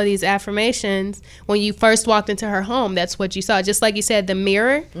got all of these affirmations. When you first walked into her home, that's what you saw. Just like you said, the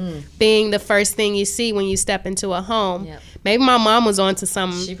mirror being the first thing you see when you step into a home. Maybe my mom was onto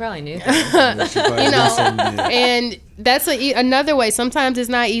something. She probably knew. You know, and that's another way. Sometimes it's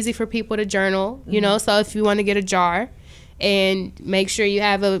not easy for people to journal, you know. So if you want to get a jar and make sure you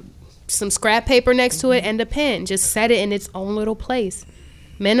have some scrap paper next to it and a pen, just set it in its own little place.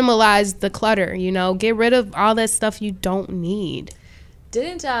 Minimalize the clutter, you know. Get rid of all that stuff you don't need.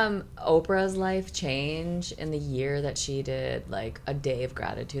 Didn't Oprah's life change in the year that she did like a day of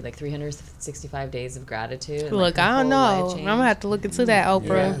gratitude, like 365 days of gratitude? And, look, like, I don't know. I'm gonna have to look into that,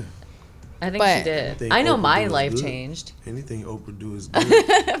 Oprah. Yeah. I think she did. I know my life changed. Anything Oprah do is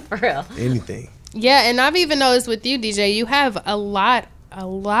good. For real. Anything. Yeah, and I've even noticed with you, DJ, you have a lot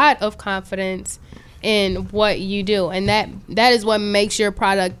of confidence in what you do, and that is what makes your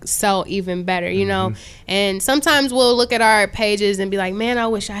product sell even better, you know. And sometimes we'll look at our pages and be like, man, I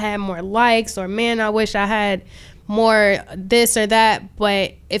wish I had more likes, or man, I wish I had more this or that.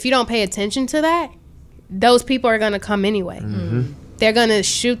 But if you don't pay attention to that, those people are gonna come anyway. They're gonna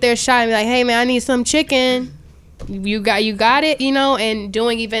shoot their shot and be like, hey man, I need some chicken. You got it, you know. And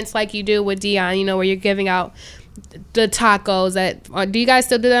doing events like you do with Dion, you know, where you're giving out the tacos do you guys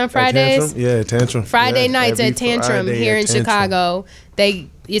still do that on Fridays? Tantrum. Friday nights at Tantrum here in Chicago.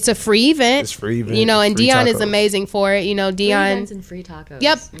 It's a free event. It's free event. You know, and Dion is tacos. amazing for it. You know, Dion. Free events and free tacos.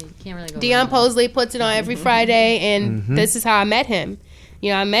 Yep. I mean, you can't really go Dion wrong. Posley puts it on every Friday, and this is how I met him.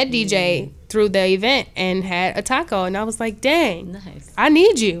 You know, I met DJ through the event and had a taco, and I was like, dang, nice. I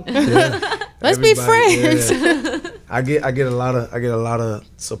need you. Let's be friends. Yeah. I get a lot of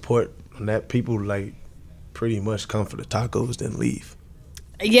support on that. People like pretty much come for the tacos then leave.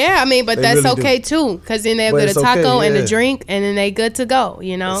 Yeah, I mean, but They that's really okay too, because then they'll But get a it's taco okay, and a yeah. drink, and then they good to go,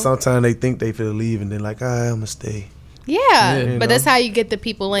 you know? Sometimes they think they finna leave and then like, I'm gonna stay. Yeah, You but know? that's how you get the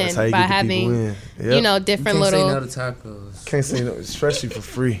people in, That's how you by get the having, people in. Yep. you know, different You can't little. say no to tacos. Can't say no, especially for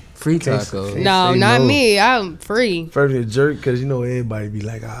free. Free Can't- tacos. can't No, say not no. me. I'm free. First a jerk, because you know everybody be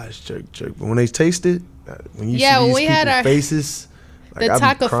like, it's jerk. But when they taste it, when you Yeah, see when these we had people's our- faces, like, The I be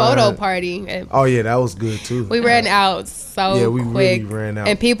taco photo crying. party. Oh yeah, that was good too. We ran out so Yeah, we quick. really ran out.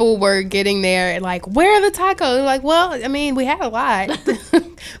 And people were getting there and like, where are the tacos? Like, well, I mean, we had a lot. I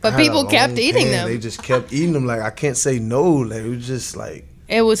But had people a kept long eating pan. them. They just kept eating them. Like I can't say no. Like it was just like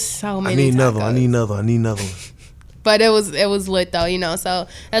It was so I many need another. tacos. I need another. I need another one. But it was lit though, you know. So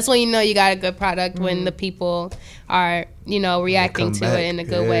that's when you know you got a good product, when the people are, you know, reacting come to back. it in a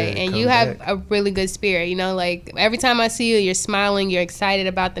good Yeah, way, and come you have back. a really good spirit. You know, like every time I see you, you're smiling, you're excited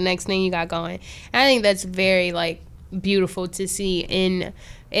about the next thing you got going. And I think that's very like beautiful to see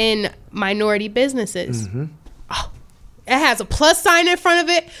in minority businesses. Oh, it has a plus sign in front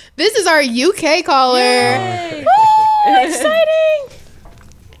of it. This is our UK caller. Woo, exciting!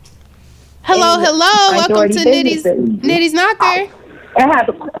 Hello, hello. Welcome to Nitty's Knocker. It has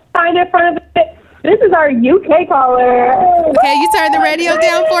a sign in front of it. This is our UK caller. Okay, you turn the radio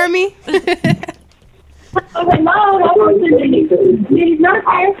down for me.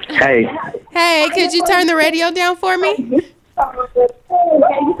 Hey, Hey, could you turn the radio down for me?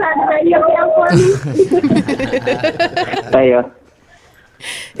 hey,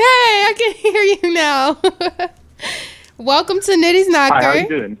 Hey, I can hear you now. Welcome to Nitty's Knocker. hi, how you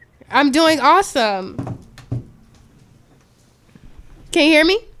doing? I'm doing awesome. Can you hear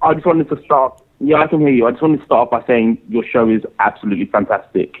me? I just wanted to start. Yeah, I can hear you. I just wanted to start off by saying your show is absolutely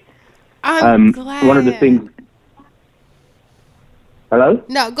fantastic. I'm glad. One of the things. Hello?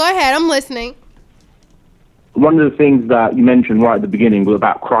 No, go ahead. I'm listening. One of the things that you mentioned right at the beginning was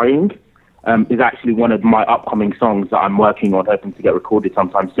about crying. Is actually one of my upcoming songs that I'm working on, hoping to get recorded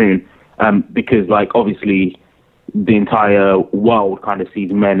sometime soon. Because, like, obviously, the entire world kind of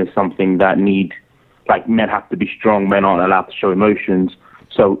sees men as something that need, like, men have to be strong. Men aren't allowed to show emotions.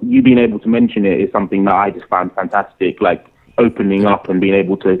 So you being able to mention it is something that I just found fantastic. Like, opening up and being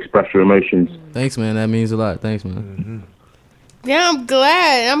able to express your emotions. Thanks, man. That means a lot. Thanks, man. Yeah, I'm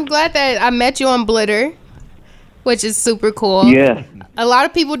glad. I'm glad that I met you on Blitter, which is super cool. Yeah. A lot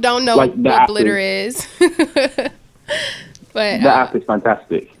of people don't know Like the what app Blitter is. But The app is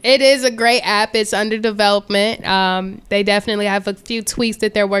fantastic. it is a great app. It's under development. They definitely have a few tweaks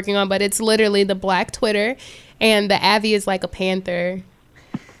that they're working on, but it's literally the Black Twitter, and the Avi is like a panther,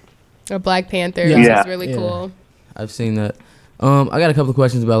 a Black Panther. Yeah. Which Yeah. is really cool. I've seen that. I got a couple of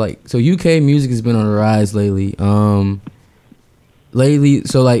questions about like, so UK music has been on the rise lately.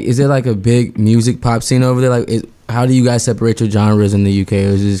 So like, is there like a big music pop scene over there? Like, how do you guys separate your genres in the UK? Or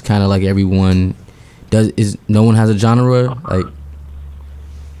is it just kind of like everyone no one has a genre? Like,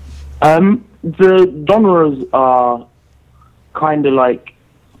 The genres are kind of like,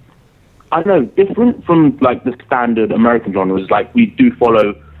 I don't know, different from like the standard American genres. Like we do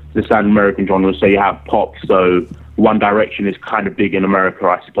follow the standard American genres. So you have pop. So One Direction is kind of big in America,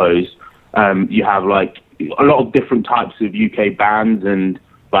 I suppose. You have like a lot of different types of UK bands and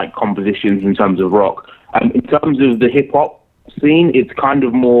like compositions in terms of rock. In terms of the hip hop scene, it's kind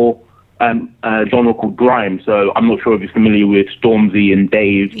of more a genre called grime. So I'm not sure if you're familiar with Stormzy and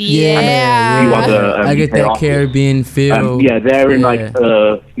Dave. Yeah. A few other, I get UK that artists. Caribbean feel. Yeah, they're in like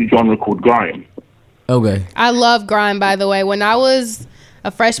a genre called grime. Okay. I love grime, by the way. When I was a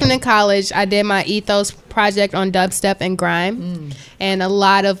freshman in college, I did my ethos project on dubstep and grime. And a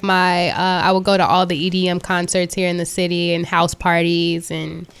lot of my, I would go to all the EDM concerts here in the city and house parties.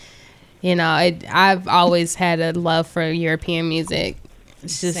 And, you know, I've always had a love for European music.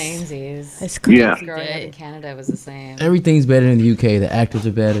 It's just Samesies. it's crazy. Yeah. Growing up in Canada, it was the same. Everything's better in the UK. The actors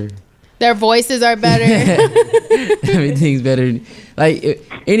are better. Their voices are better. Everything's better. Like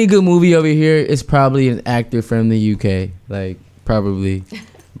any good movie over here is probably an actor from the UK. Like probably.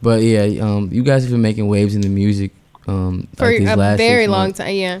 But yeah, you guys have been making waves in the music For like these a last very 6 long months.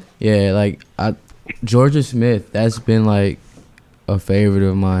 time. Yeah. Yeah, like Georgia Smith. That's been like a favorite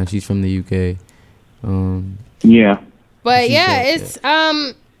of mine. She's from the UK. Yeah. But She's yeah, dope, it's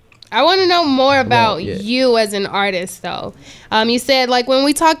I want to know more about yeah. you as an artist, though. You said, like, when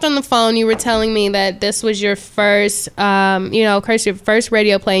we talked on the phone, you were telling me that this was your first, Chris, your first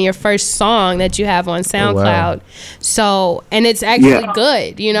radio play and your first song that you have on SoundCloud. wow. So, and it's actually Yeah.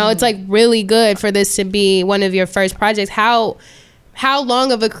 good. It's like really good for this to be one of your first projects. How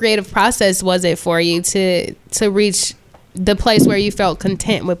long of a creative process was it for you to reach the place where you felt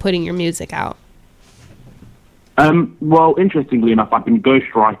content with putting your music out? Well, interestingly enough, I've been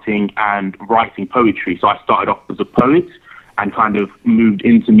ghostwriting and writing poetry. So I started off as a poet and kind of moved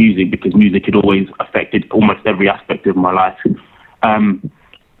into music because music had always affected almost every aspect of my life.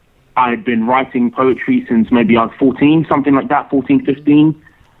 I had been writing poetry since maybe I was 14, something like that, 14, 15.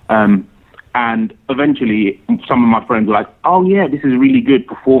 And eventually some of my friends were like, oh, yeah, this is really good.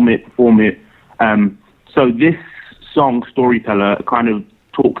 Perform it. So this song, Storyteller, kind of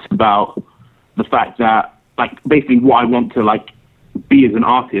talks about the fact that, like, basically what I want to, like, be as an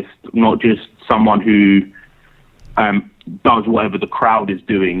artist, not just someone who does whatever the crowd is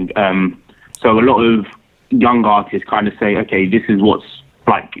doing. So a lot of young artists kind of say, okay, this is what's,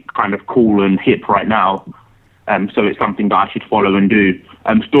 like, kind of cool and hip right now. So it's something that I should follow and do.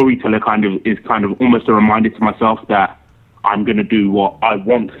 Storyteller is almost a reminder to myself that I'm going to do what I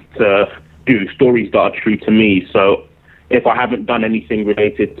want to do, stories that are true to me. So if I haven't done anything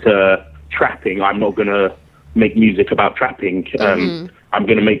related to trapping, I'm not going to make music about trapping. I'm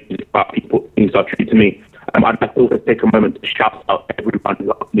going to make music about things that are true to me. I'd like to also take a moment to shout out everyone who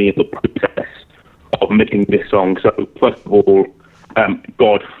helped me in the process of making this song. So first of all,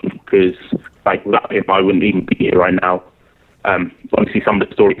 God, because like without him, I wouldn't even be here right now. Obviously, some of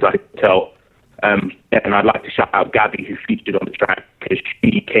the stories I tell. And I'd like to shout out Gabby, who featured on the track, because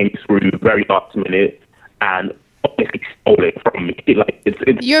she came through very last minute and obviously stole it from me. Like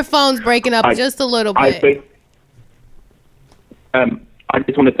it's Your phone's breaking up just a little bit. I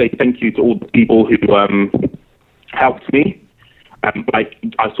just want to say thank you to all the people who helped me. Like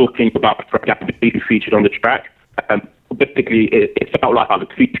I was talking about Gabby, who featured on the track. Basically, it felt like I was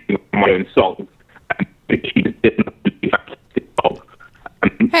featuring on my own song. But she just didn't do a fantastic job.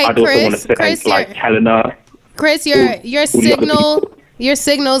 Hey, I'd also want to say Chris, like Helena. Chris, your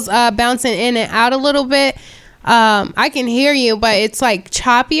signal's bouncing in and out a little bit. I can hear you, but it's like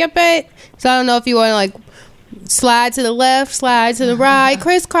choppy a bit. So I don't know if you want to like slide to the left, slide to the right,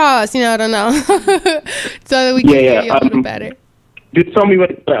 crisscross. I don't know, so that we can hear you a little better. Just tell me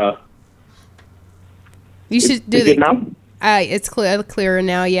when it's better. You should do it now. It's clearer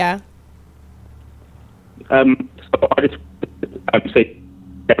now. Yeah. So I just say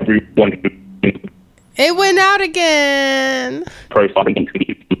everyone who It went out again. profiling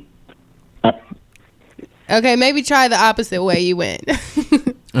me. Okay, maybe try the opposite way you went.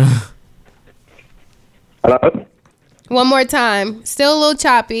 Hello? One more time. Still a little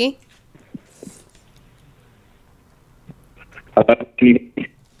choppy. Hello? Can you?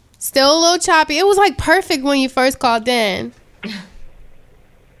 Still a little choppy. It was like perfect when you first called in.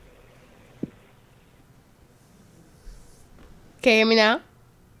 Can you hear me now?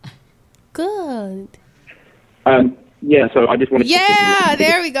 Good. Yeah, so I just want to... Yeah,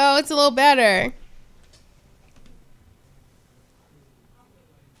 there we go. It's a little better.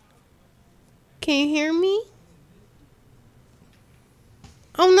 Can you hear me?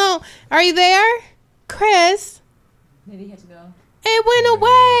 Oh, no. Are you there? Chris? Maybe he had to go. It went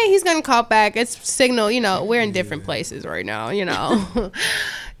away. He's going to call back. It's signal. We're in different places right now,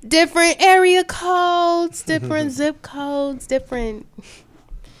 Different area codes, different zip codes, different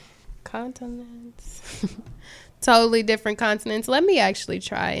continents. Totally different continents. Let me actually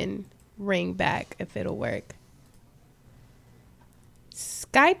try and ring back if it'll work.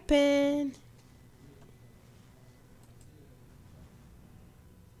 Skyping.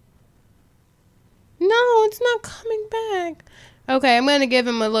 No, it's not coming back. Okay, I'm going to give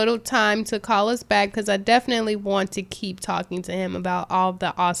him a little time to call us back because I definitely want to keep talking to him about all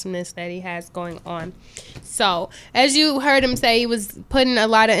the awesomeness that he has going on. So, as you heard him say, he was putting a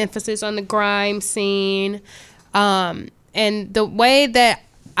lot of emphasis on the grime scene. And the way that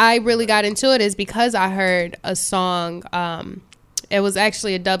I really got into it is because I heard a song. It was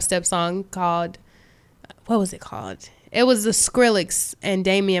actually a dubstep song called, what was it called? It was the Skrillex and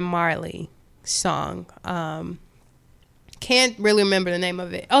Damian Marley song. Can't really remember the name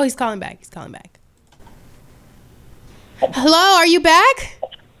of it. Oh, he's calling back. Hello, are you back?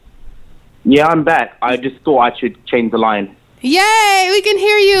 Yeah, I'm back. I just thought I should change the line. Yay, we can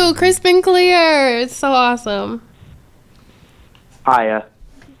hear you crisp and clear. It's so awesome. Hiya.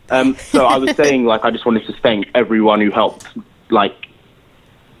 So I was saying, like, I just wanted to thank everyone who helped, like,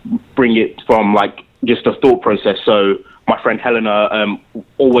 bring it from, like, just a thought process. So my friend Helena,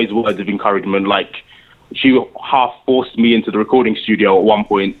 always words of encouragement. Like, she half forced me into the recording studio at one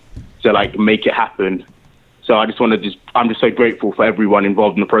point to, like, make it happen. So I just want to I'm just so grateful for everyone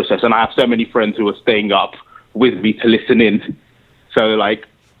involved in the process. And I have so many friends who are staying up with me to listen in. So, like,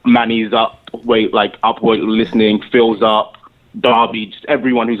 Manny's up listening, Phil's up, Darby, just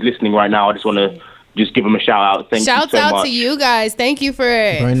everyone who's listening right now. I just want to just give them a shout out. Thank you so much. Shouts out to you guys. Thank you for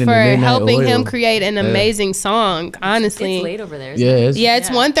helping him create an amazing song. Honestly, it's late over there. Yeah, it's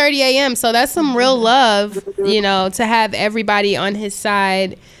 1:30 a.m. So that's some real love, to have everybody on his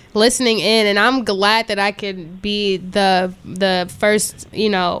side listening in. And I'm glad that I could be the first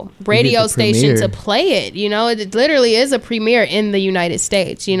radio station to play it. It literally is a premiere in the United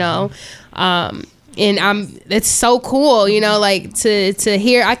States. And it's so cool, to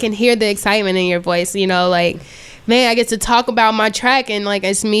hear. I can hear the excitement in your voice, man, I get to talk about my track and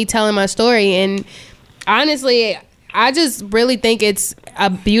it's me telling my story. And honestly, I just really think it's a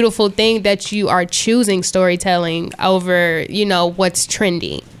beautiful thing that you are choosing storytelling over, what's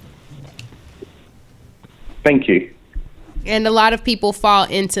trendy. Thank you. And a lot of people fall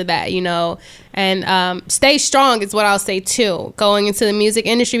into that, and stay strong is what I'll say too, going into the music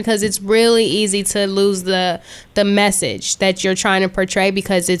industry, because it's really easy to lose the message that you're trying to portray,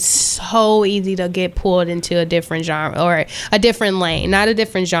 because it's so easy to get pulled into a different genre or a different lane, not a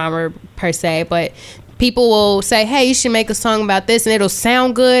different genre per se, but people will say, hey, you should make a song about this, and it'll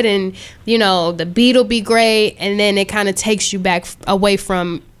sound good, and the beat will be great, and then it kind of takes you back away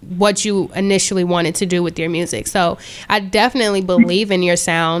from what you initially wanted to do with your music. So I definitely believe in your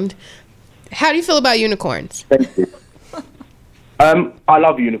sound. How do you feel about unicorns? Thank you. I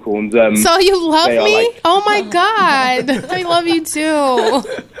love unicorns. So you love me? Oh my God. I love you too.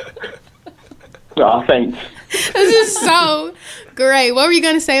 Oh, thanks. This is so great. What were you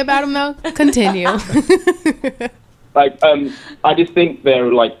going to say about them though? Continue. I just think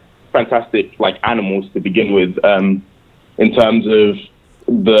they're fantastic animals to begin with, in terms of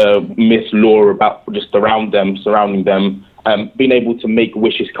the myth lore about just surrounding them, being able to make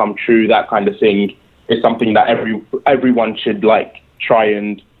wishes come true, that kind of thing is something that everyone should try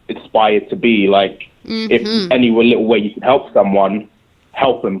and aspire to be. If any little way you can help someone,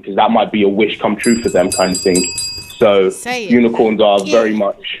 help them, because that might be a wish come true for them, kind of thing. So unicorns are very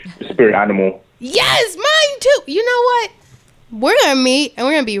much a spirit animal. Yes, mine too. You know what? We're gonna meet and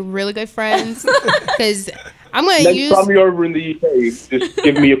we're gonna be really good friends, because I'm going to Next time you're over in the UK, just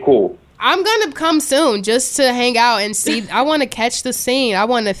give me a call. I'm going to come soon just to hang out and see. I want to catch the scene. I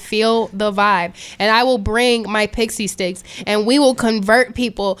want to feel the vibe. And I will bring my pixie sticks, and we will convert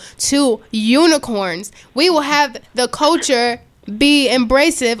people to unicorns. We will have the culture be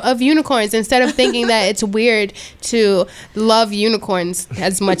embracive of unicorns, instead of thinking that it's weird to love unicorns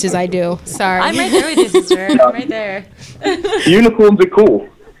as much as I do. Sorry. I'm right there with you, sister. I'm right there. Unicorns are cool.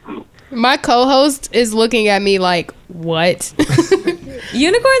 My co-host is looking at me like, what?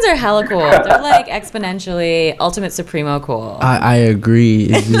 Unicorns are hella cool. They're exponentially ultimate supremo cool. I agree.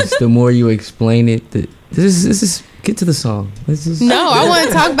 It's just the more you explain it, this is get to the song. No, I want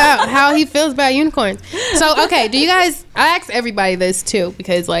to talk about how he feels about unicorns. So, okay, do you guys? I ask everybody this too,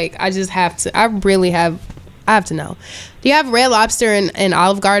 because I just have to. I have to know. Do you have Red Lobster and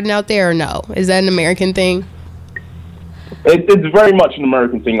Olive Garden out there, or no? Is that an American thing? It's very much an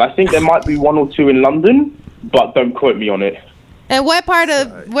American thing. I think there might be one or two in London, but don't quote me on it. And what part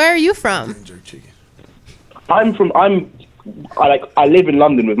of, where are you from? I live in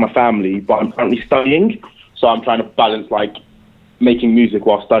London with my family, but I'm currently studying, so I'm trying to balance making music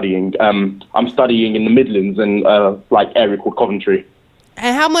while studying. I'm studying in the Midlands in area called Coventry.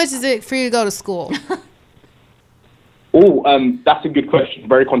 And how much is it for you to go to school? That's a good question.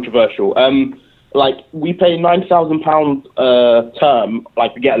 Very controversial. We pay £9,000 term,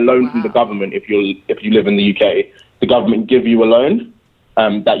 to get a loan from the government if you live in the UK. The government give you a loan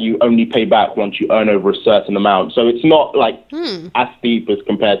that you only pay back once you earn over a certain amount. So it's not as steep as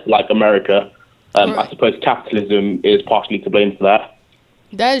compared to America. Right. I suppose capitalism is partially to blame for that.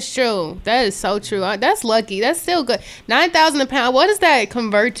 That is true. That is so true. That's lucky. That's still good. £9,000 a pound. What does that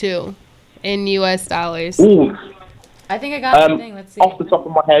convert to in U.S. dollars? Ooh. I think I got the thing. Let's see. Off the top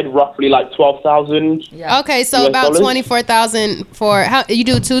of my head, roughly like 12,000. Yeah. Okay, so US about dollars. 24,000 for how you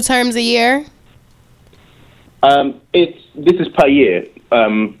do 2 terms a year? This is per year,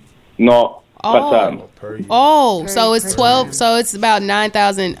 not per term. Oh, so it's 12. So it's about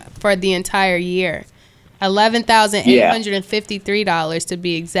 9,000 for the entire year. $11,853 to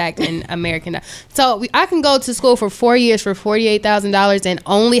be exact in American. So I can go to school for 4 years for $48,000 and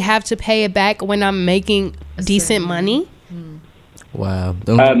only have to pay it back when I'm making decent money. Wow.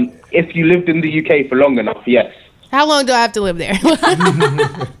 If you lived in the UK for long enough, yes. How long do I have to live there?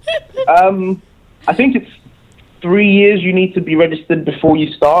 I think it's 3 years you need to be registered before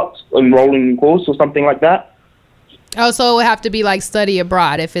you start enrolling in course or something like that. Oh, so it would have to be like study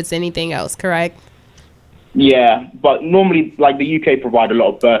abroad if it's anything else, correct? Yeah, but normally, like, the UK provide a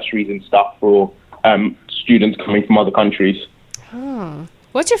lot of bursaries and stuff for students coming from other countries. Oh.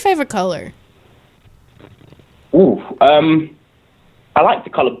 What's your favorite color? Ooh, I like the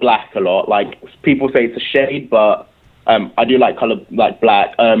color black a lot. Like, people say it's a shade, but I do like color like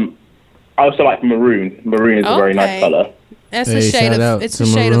black. I also like maroon. Maroon is a very nice color. That's a shade of. It's a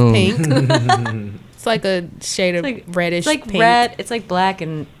shade of pink. It's like a shade of reddish. It's like pink. red. It's like black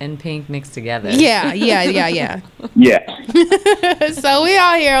and pink mixed together. Yeah. Yeah. So we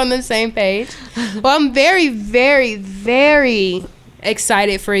all here on the same page. Well, I'm very, very, very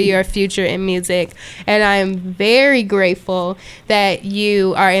excited for your future in music, and I'm very grateful that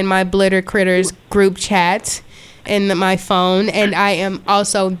you are in my Blitter Critters group chat in my phone, and I am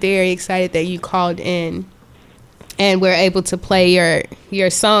also very excited that you called in and we're able to play your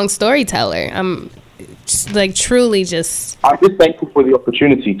song Storyteller. I'm truly just... I'm just thankful for the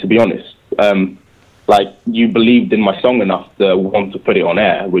opportunity, to be honest. You believed in my song enough to want to put it on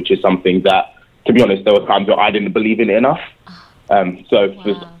air, which is something that, to be honest, there were times where I didn't believe in it enough. So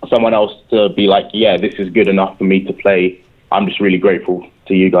for someone else to be like, yeah, this is good enough for me to play, I'm just really grateful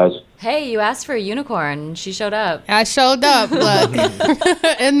to you guys. Hey, you asked for a unicorn. She showed up. I showed up, look,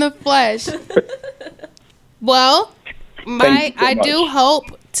 in the flesh. Well, I do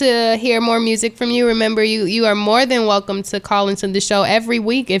hope to hear more music from you. Remember, you are more than welcome to call into the show every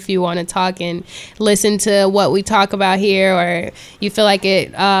week if you want to talk and listen to what we talk about here, or you feel like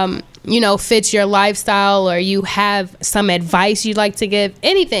it fits your lifestyle, or you have some advice you'd like to give.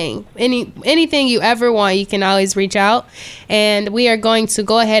 Anything you ever want, you can always reach out. And we are going to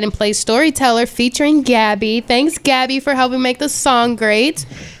go ahead and play Storyteller featuring Gabby. Thanks, Gabby, for helping make the song great.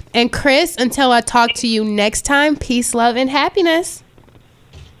 And Chris, until I talk to you next time, peace, love, and happiness.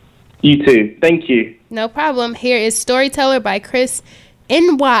 You too. Thank you. No problem. Here is Storyteller by Chris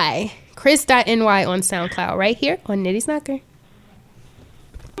NY. Chris.NY on SoundCloud right here on Nitty's Knocker.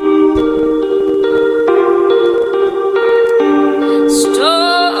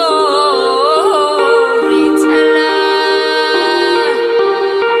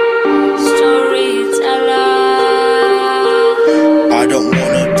 I don't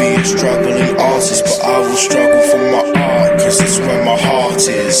wanna be a struggling artist, but I will struggle for my art, cause it's where my heart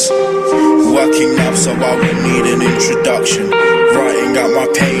is. Working now, so I will need an introduction. Writing out my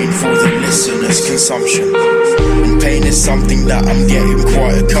pain for the listener's consumption. And pain is something that I'm getting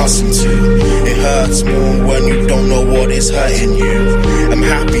quite accustomed to. It hurts more when you don't know what is hurting you. I'm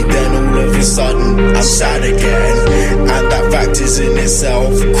happy, then all of a sudden I'm sad again. And that fact is in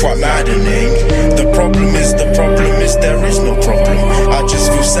itself quite maddening. The problem is there is no problem. I just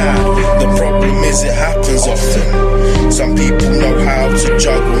feel sad. The problem is it happens often. Some people know how to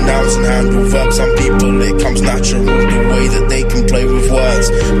juggle nouns and handle verbs. Some people it comes natural the way that they can play with words.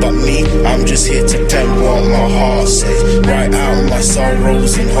 But me, I'm just here to pen what my heart says. Write out my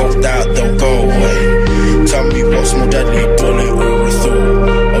sorrows and hope that they'll go away. Tell me what's more deadly, a bullet or a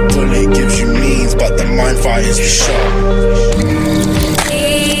thought. A bullet gives you means, but the mind fires the shot.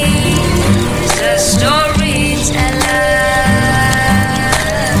 He's a storyteller,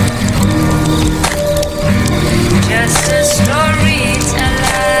 just a storyteller.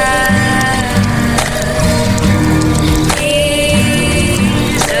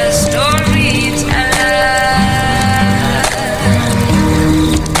 He's a storyteller,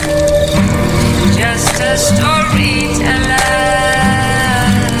 just a storyteller.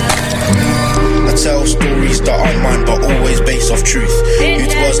 I tell stories that aren't mine, but always based off truth.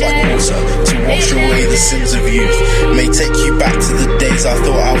 It was like water to wash away the sins of youth. May take you back to the days I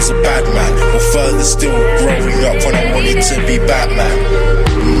thought I was a bad man, or further still, growing up when I wanted to be Batman.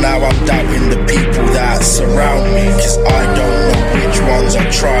 Now I'm doubting the people that surround me, cause I don't know which ones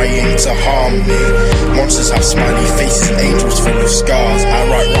are trying to harm me. Monsters have smiley faces, angels full of scars. I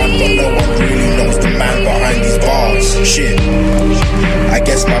write rhyme, but no one really knows the man behind these bars. Shit, I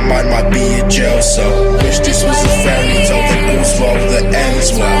guess my mind might be a jail cell. Wish this was a fairy tale that goes well, that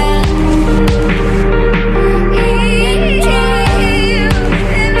ends well.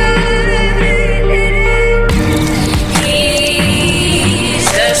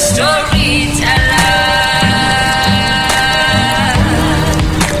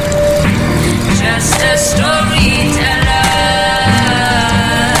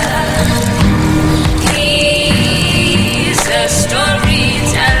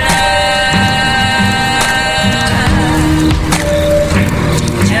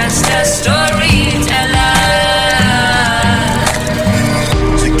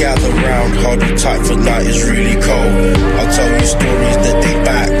 Tight for night is really cold. I'll tell you stories that date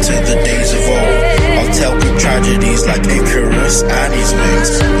back to the days of old. I'll tell good tragedies like Icarus and his wings.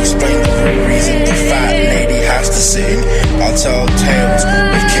 Explain the real reason the fat lady has to sing. I'll tell tales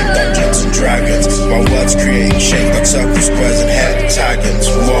of King Dungeons and Dragons. My words creating shape like circle squares and heptagons.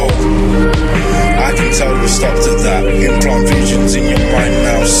 Whoa, I can tell you stop to that. Implant visions in your mind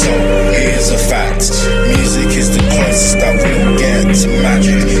now, so here's a fact. Music is the closest that we'll get to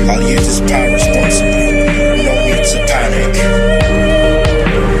magic. I'll use this power responsibly, no need to panic.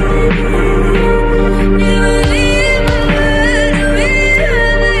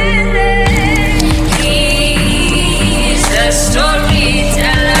 He's a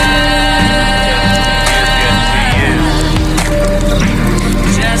storyteller.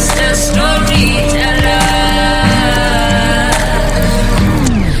 Just a storyteller.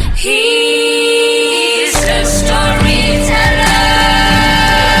 He's a storyteller.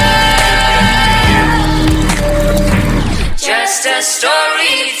 Just a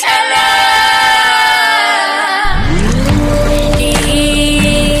storyteller.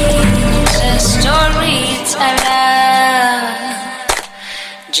 He's a storyteller.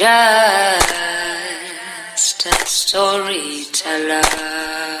 Just a storyteller.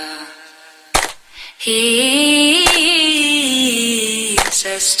 He's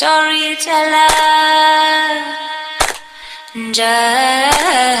a storyteller. Just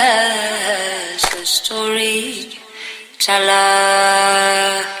a storyteller.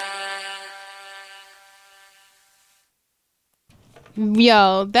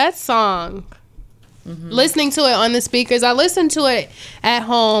 Yo, that song. Listening to it on the speakers, I listened to it at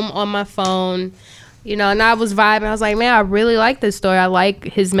home on my phone, you know, and I was vibing. I was like, man, I really like this story. I like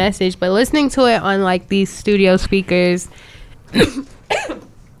his message. But listening to it on like these studio speakers,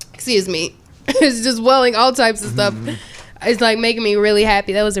 excuse me, it's just welling all types of stuff. It's like making me really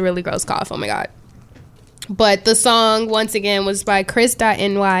happy. That was a really gross cough. Oh my God. But the song, once again, was by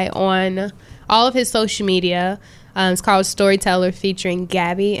Chris.ny on all of his social media. It's called Storyteller featuring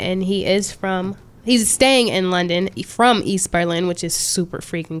Gabby, and he's staying in London from East Berlin, which is super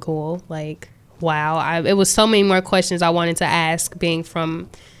freaking cool. Like, wow. It was so many more questions I wanted to ask being from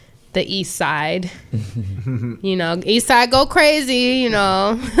the East Side. You know, East Side go crazy, you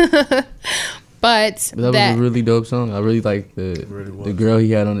know. But that was a really dope song. I really liked the girl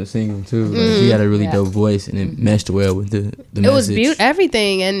he had on the singing too. Like, she had a really dope voice, and it meshed well with the message. It was beautiful,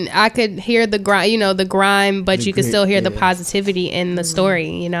 everything, and I could hear the grime, but you could still hear the positivity in the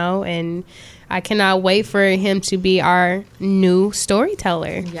story, you know. And I cannot wait for him to be our new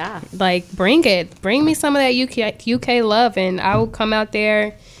storyteller. Yeah, like bring me some of that UK love, and I will come out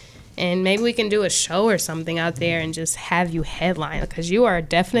there. And maybe we can do a show or something out there and just have you headline, because you are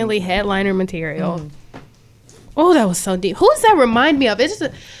definitely headliner material. Oh, that was so deep. Who does that remind me of?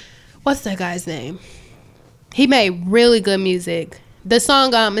 What's that guy's name? He made really good music. The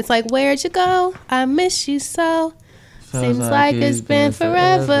song, it's like, where'd you go? I miss you so. Seems like it's been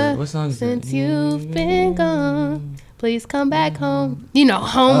forever What song is since that? you've been gone. Please come back home. You know,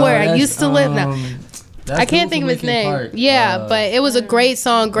 home where I used to live now. I can't think of his name. Yeah, but it was a great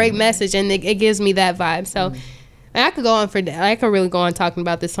song, great message, and it gives me that vibe. So I could go on for that. I could really go on talking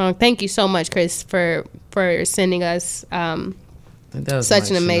about this song. Thank you so much, Chris, for sending us such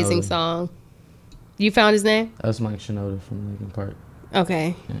an amazing song. You found his name? That was Mike Shinoda from Linkin Park.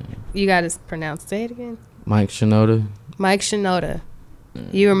 Okay. Yeah. You got to pronounce. Say it again. Mike Shinoda. Mike Shinoda.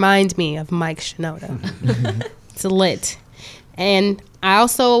 You remind me of Mike Shinoda. It's lit. And I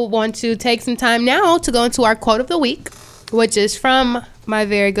also want to take some time now to go into our quote of the week, which is from my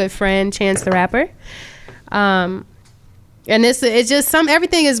very good friend Chance the Rapper. And it's just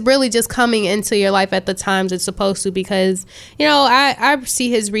everything is really just coming into your life at the times it's supposed to, because, you know, I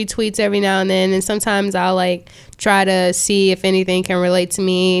see his retweets every now and then, and sometimes I'll like try to see if anything can relate to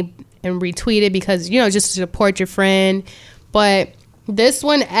me and retweet it because, you know, just to support your friend. But This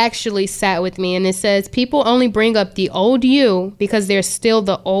one actually sat with me, and it says, people only bring up the old you because they're still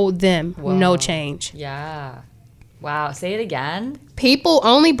the old them. Whoa. No change. Yeah. Wow. Say it again. People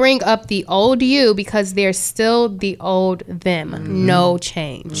only bring up the old you because they're still the old them. No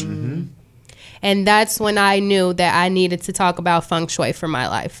change. And that's when I knew that I needed to talk about feng shui for my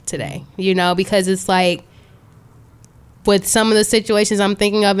life today, you know, because it's like with some of the situations I'm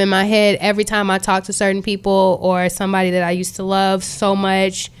thinking of in my head, every time I talk to certain people or somebody that I used to love so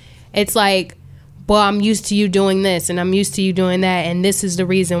much, it's like, well, I'm used to you doing this and I'm used to you doing that, and this is the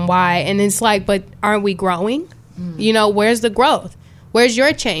reason why. And it's like, but aren't we growing? You know, where's the growth? Where's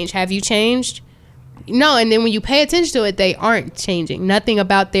your change? Have you changed? No. And then when you pay attention to it, they aren't changing. Nothing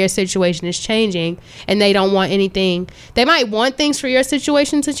about their situation is changing, and they don't want anything. They might want things for your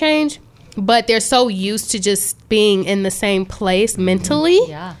situation to change, but they're so used to just being in the same place mentally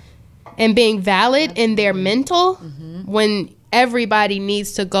and being valid in their mental when everybody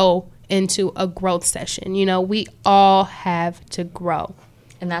needs to go into a growth session. You know, we all have to grow.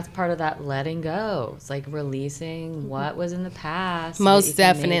 And that's part of that letting go. It's like releasing what was in the past. Most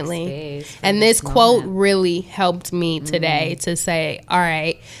definitely. And this quote really helped me today to say, all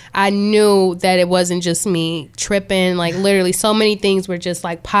right, I knew that it wasn't just me tripping. Like literally so many things were just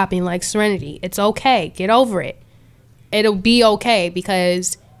like popping, like Serenity. It's okay. Get over it. It'll be okay,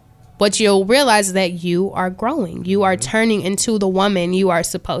 because what you'll realize is that you are growing. You are turning into the woman you are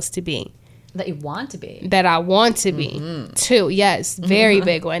supposed to be. That you want to be. That I want to be, too. Yes, very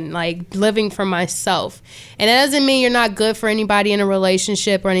big one. Like, living for myself. And it doesn't mean you're not good for anybody in a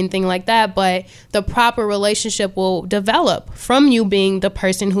relationship or anything like that, but the proper relationship will develop from you being the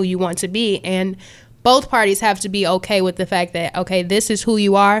person who you want to be. And both parties have to be okay with the fact that, okay, this is who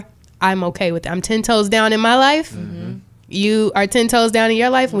you are. I'm okay with it. I'm 10 toes down in my life. You are 10 toes down in your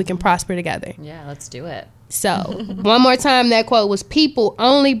life, and we can prosper together. Yeah, let's do it. So, one more time, that quote was, people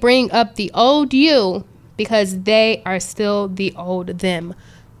only bring up the old you because they are still the old them.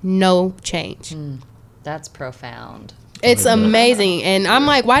 No change. That's profound. It's amazing. And I'm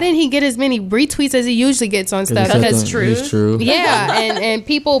like, why didn't he get as many retweets as he usually gets on stuff? Because it's true. Yeah, and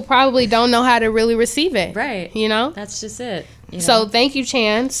people probably don't know how to really receive it. Right. You know? That's just it. You know? So, thank you,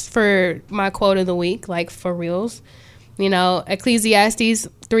 Chance, for my quote of the week, like for reals. You know, Ecclesiastes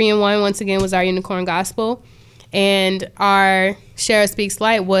 3:1 once again was our unicorn gospel, and our Share Speaks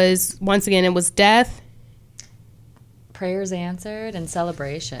Light was, once again, it was death, prayers answered, and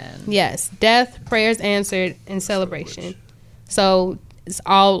celebration. Yes, death, prayers answered, and celebration. So it's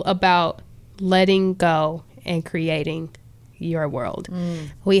all about letting go and creating your world.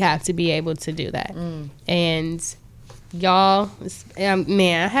 We have to be able to do that. And y'all,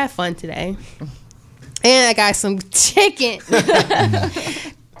 man, I had fun today. And I got some chicken.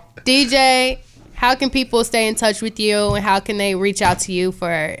 DJ, how can people stay in touch with you, and how can they reach out to you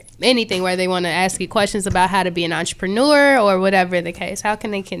for anything, where they want to ask you questions about how to be an entrepreneur or whatever the case? How can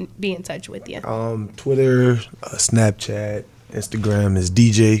they be in touch with you? Twitter, Snapchat, Instagram is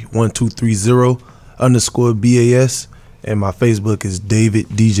DJ1230_BAS, and my Facebook is David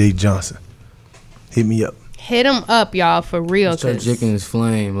DJ Johnson. Hit me up. Hit them up, y'all, for real. That chicken is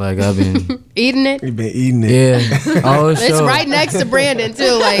flame. Like, I've been eating it. You've been eating it. Yeah. It's right next to Brandon,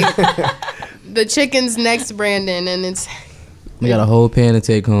 too. Like, the chicken's next to Brandon, and it's... We got a whole pan to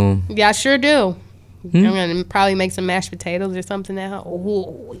take home. Yeah, I sure do. I'm going to probably make some mashed potatoes or something now.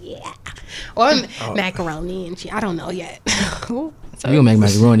 Oh, yeah. Or macaroni and cheese. I don't know yet. So you gonna make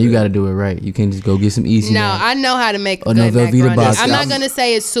macaroni, you gotta do it right. You can't just go get some easy. No, I know how to make good Velveeta macaroni. box. I'm not gonna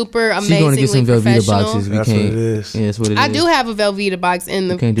say it's super amazingly She's gonna get some Velveeta boxes. That's what it is. Yeah, that's what it is. I do have a Velveeta box in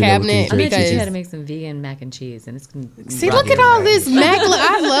the cabinet. I'm gonna teach you how to make some vegan mac and cheese, and it's gonna see. Look at all this mac.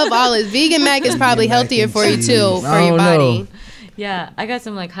 I love all this. Vegan mac is probably healthier for you too, for your body. Yeah, I got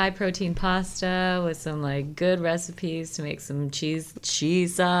some like high protein pasta with some like good recipes to make some cheese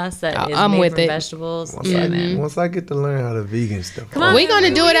sauce that is made from vegetables. Once I get to learn how to vegan stuff, come on, we're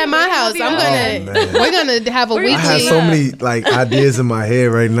gonna do it at my house. We're gonna have a weekly. I have so many like ideas in my head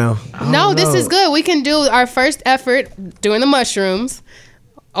right now. No, this is good. We can do our first effort doing the mushrooms.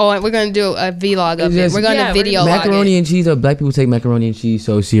 Oh, we're gonna do a vlog of it. We're gonna video macaroni and cheese. Black people take macaroni and cheese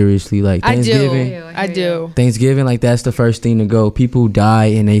so seriously. Like Thanksgiving, I do. Thanksgiving, like that's the first thing to go. People die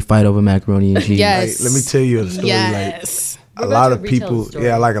and they fight over macaroni and cheese. Yes. Like, let me tell you a story. Yes. Like a lot of people,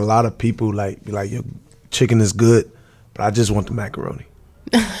 like a lot of people, like your chicken is good, but I just want the macaroni.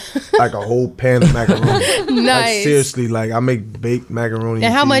 Like a whole pan of macaroni. Nice. Like seriously, like I make baked macaroni.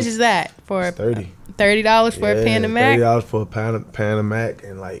 And how much is that for? $30. $30 for a pan of mac. $30 for a pan of mac,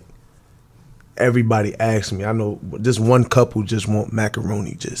 and like everybody asks me. I know just one couple just want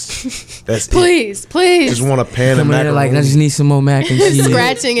macaroni. Just that's please, it. Please. Just want a pan of macaroni. Like, I just need some more mac and cheese.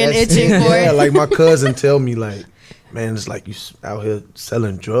 Scratching and itching for it. Yeah, like my cousin tell me like, man, it's like you out here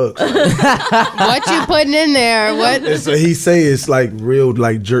selling drugs. What you putting in there? What? So he say it's like real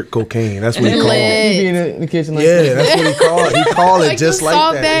like jerk cocaine. That's what he call it. He be in the kitchen like yeah, that's what he call it. He call it Like just the like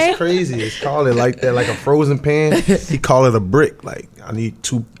Salt that. Bae? It's crazy. It's call it like that, like a frozen pan. He call it a brick. Like I need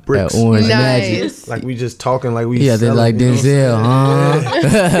 2 bricks. That orange Nice. magic. Like we just talking like we. Yeah, they're selling, like you know what I'm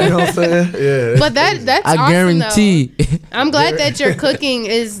Denzel, saying? huh? You know what I'm saying? Yeah. But that's I awesome, guarantee. though. I'm glad that your cooking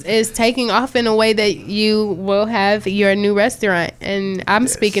is taking off in a way that you will have your new restaurant, and I'm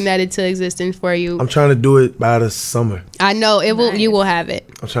speaking that into existence for you. I'm trying to do it by the summer. I know it will. You will have it.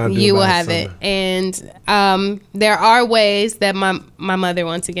 I'm trying to do You it will by the have it, summer. and there are ways that my mother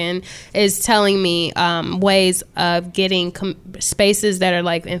once again is telling me ways of getting spaces that are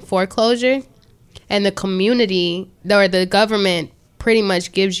like in foreclosure, and the community or the government pretty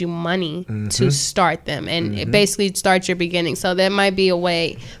much gives you money to start them and it basically starts your beginning. So that might be a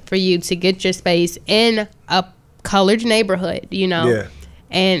way for you to get your space in a colored neighborhood, you know. Yeah.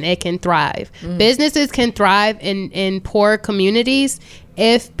 And it can thrive. Businesses can thrive in poor communities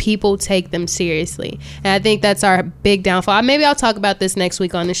if people take them seriously. And I think that's our big downfall. Maybe I'll talk about this next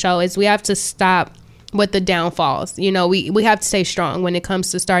week on the show, is we have to stop with the downfalls. You know, we have to stay strong when it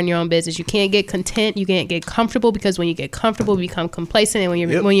comes to starting your own business. You can't get content. You can't get comfortable, because when you get comfortable, you become complacent.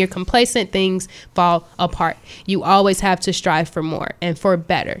 And when you're complacent, things fall apart. You always have to strive for more and for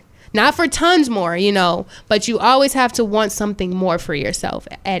better. Not for tons more, you know, but you always have to want something more for yourself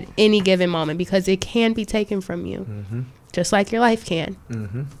at any given moment, because it can be taken from you, just like your life can.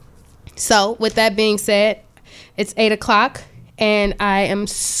 So with that being said, it's 8:00, and I am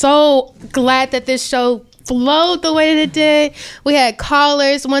so glad that this show flowed the way that it did. We had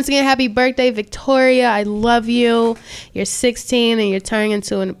callers. Once again, happy birthday, Victoria. I love you. You're 16 and you're turning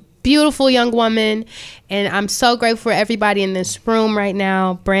into a beautiful young woman. And I'm so grateful for everybody in this room right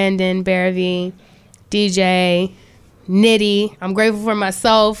now. Brandon, Barrowby, DJ, Nitty. I'm grateful for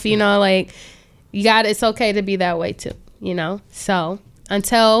myself. You know, like, it's okay to be that way too, you know? So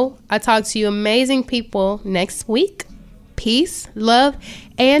until I talk to you amazing people next week, peace, love,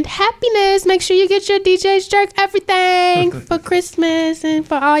 and happiness. Make sure you get your DJ's Jerk everything for Christmas and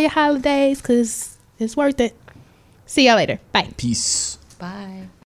for all your holidays, because it's worth it. See y'all later. Bye. Peace. Bye.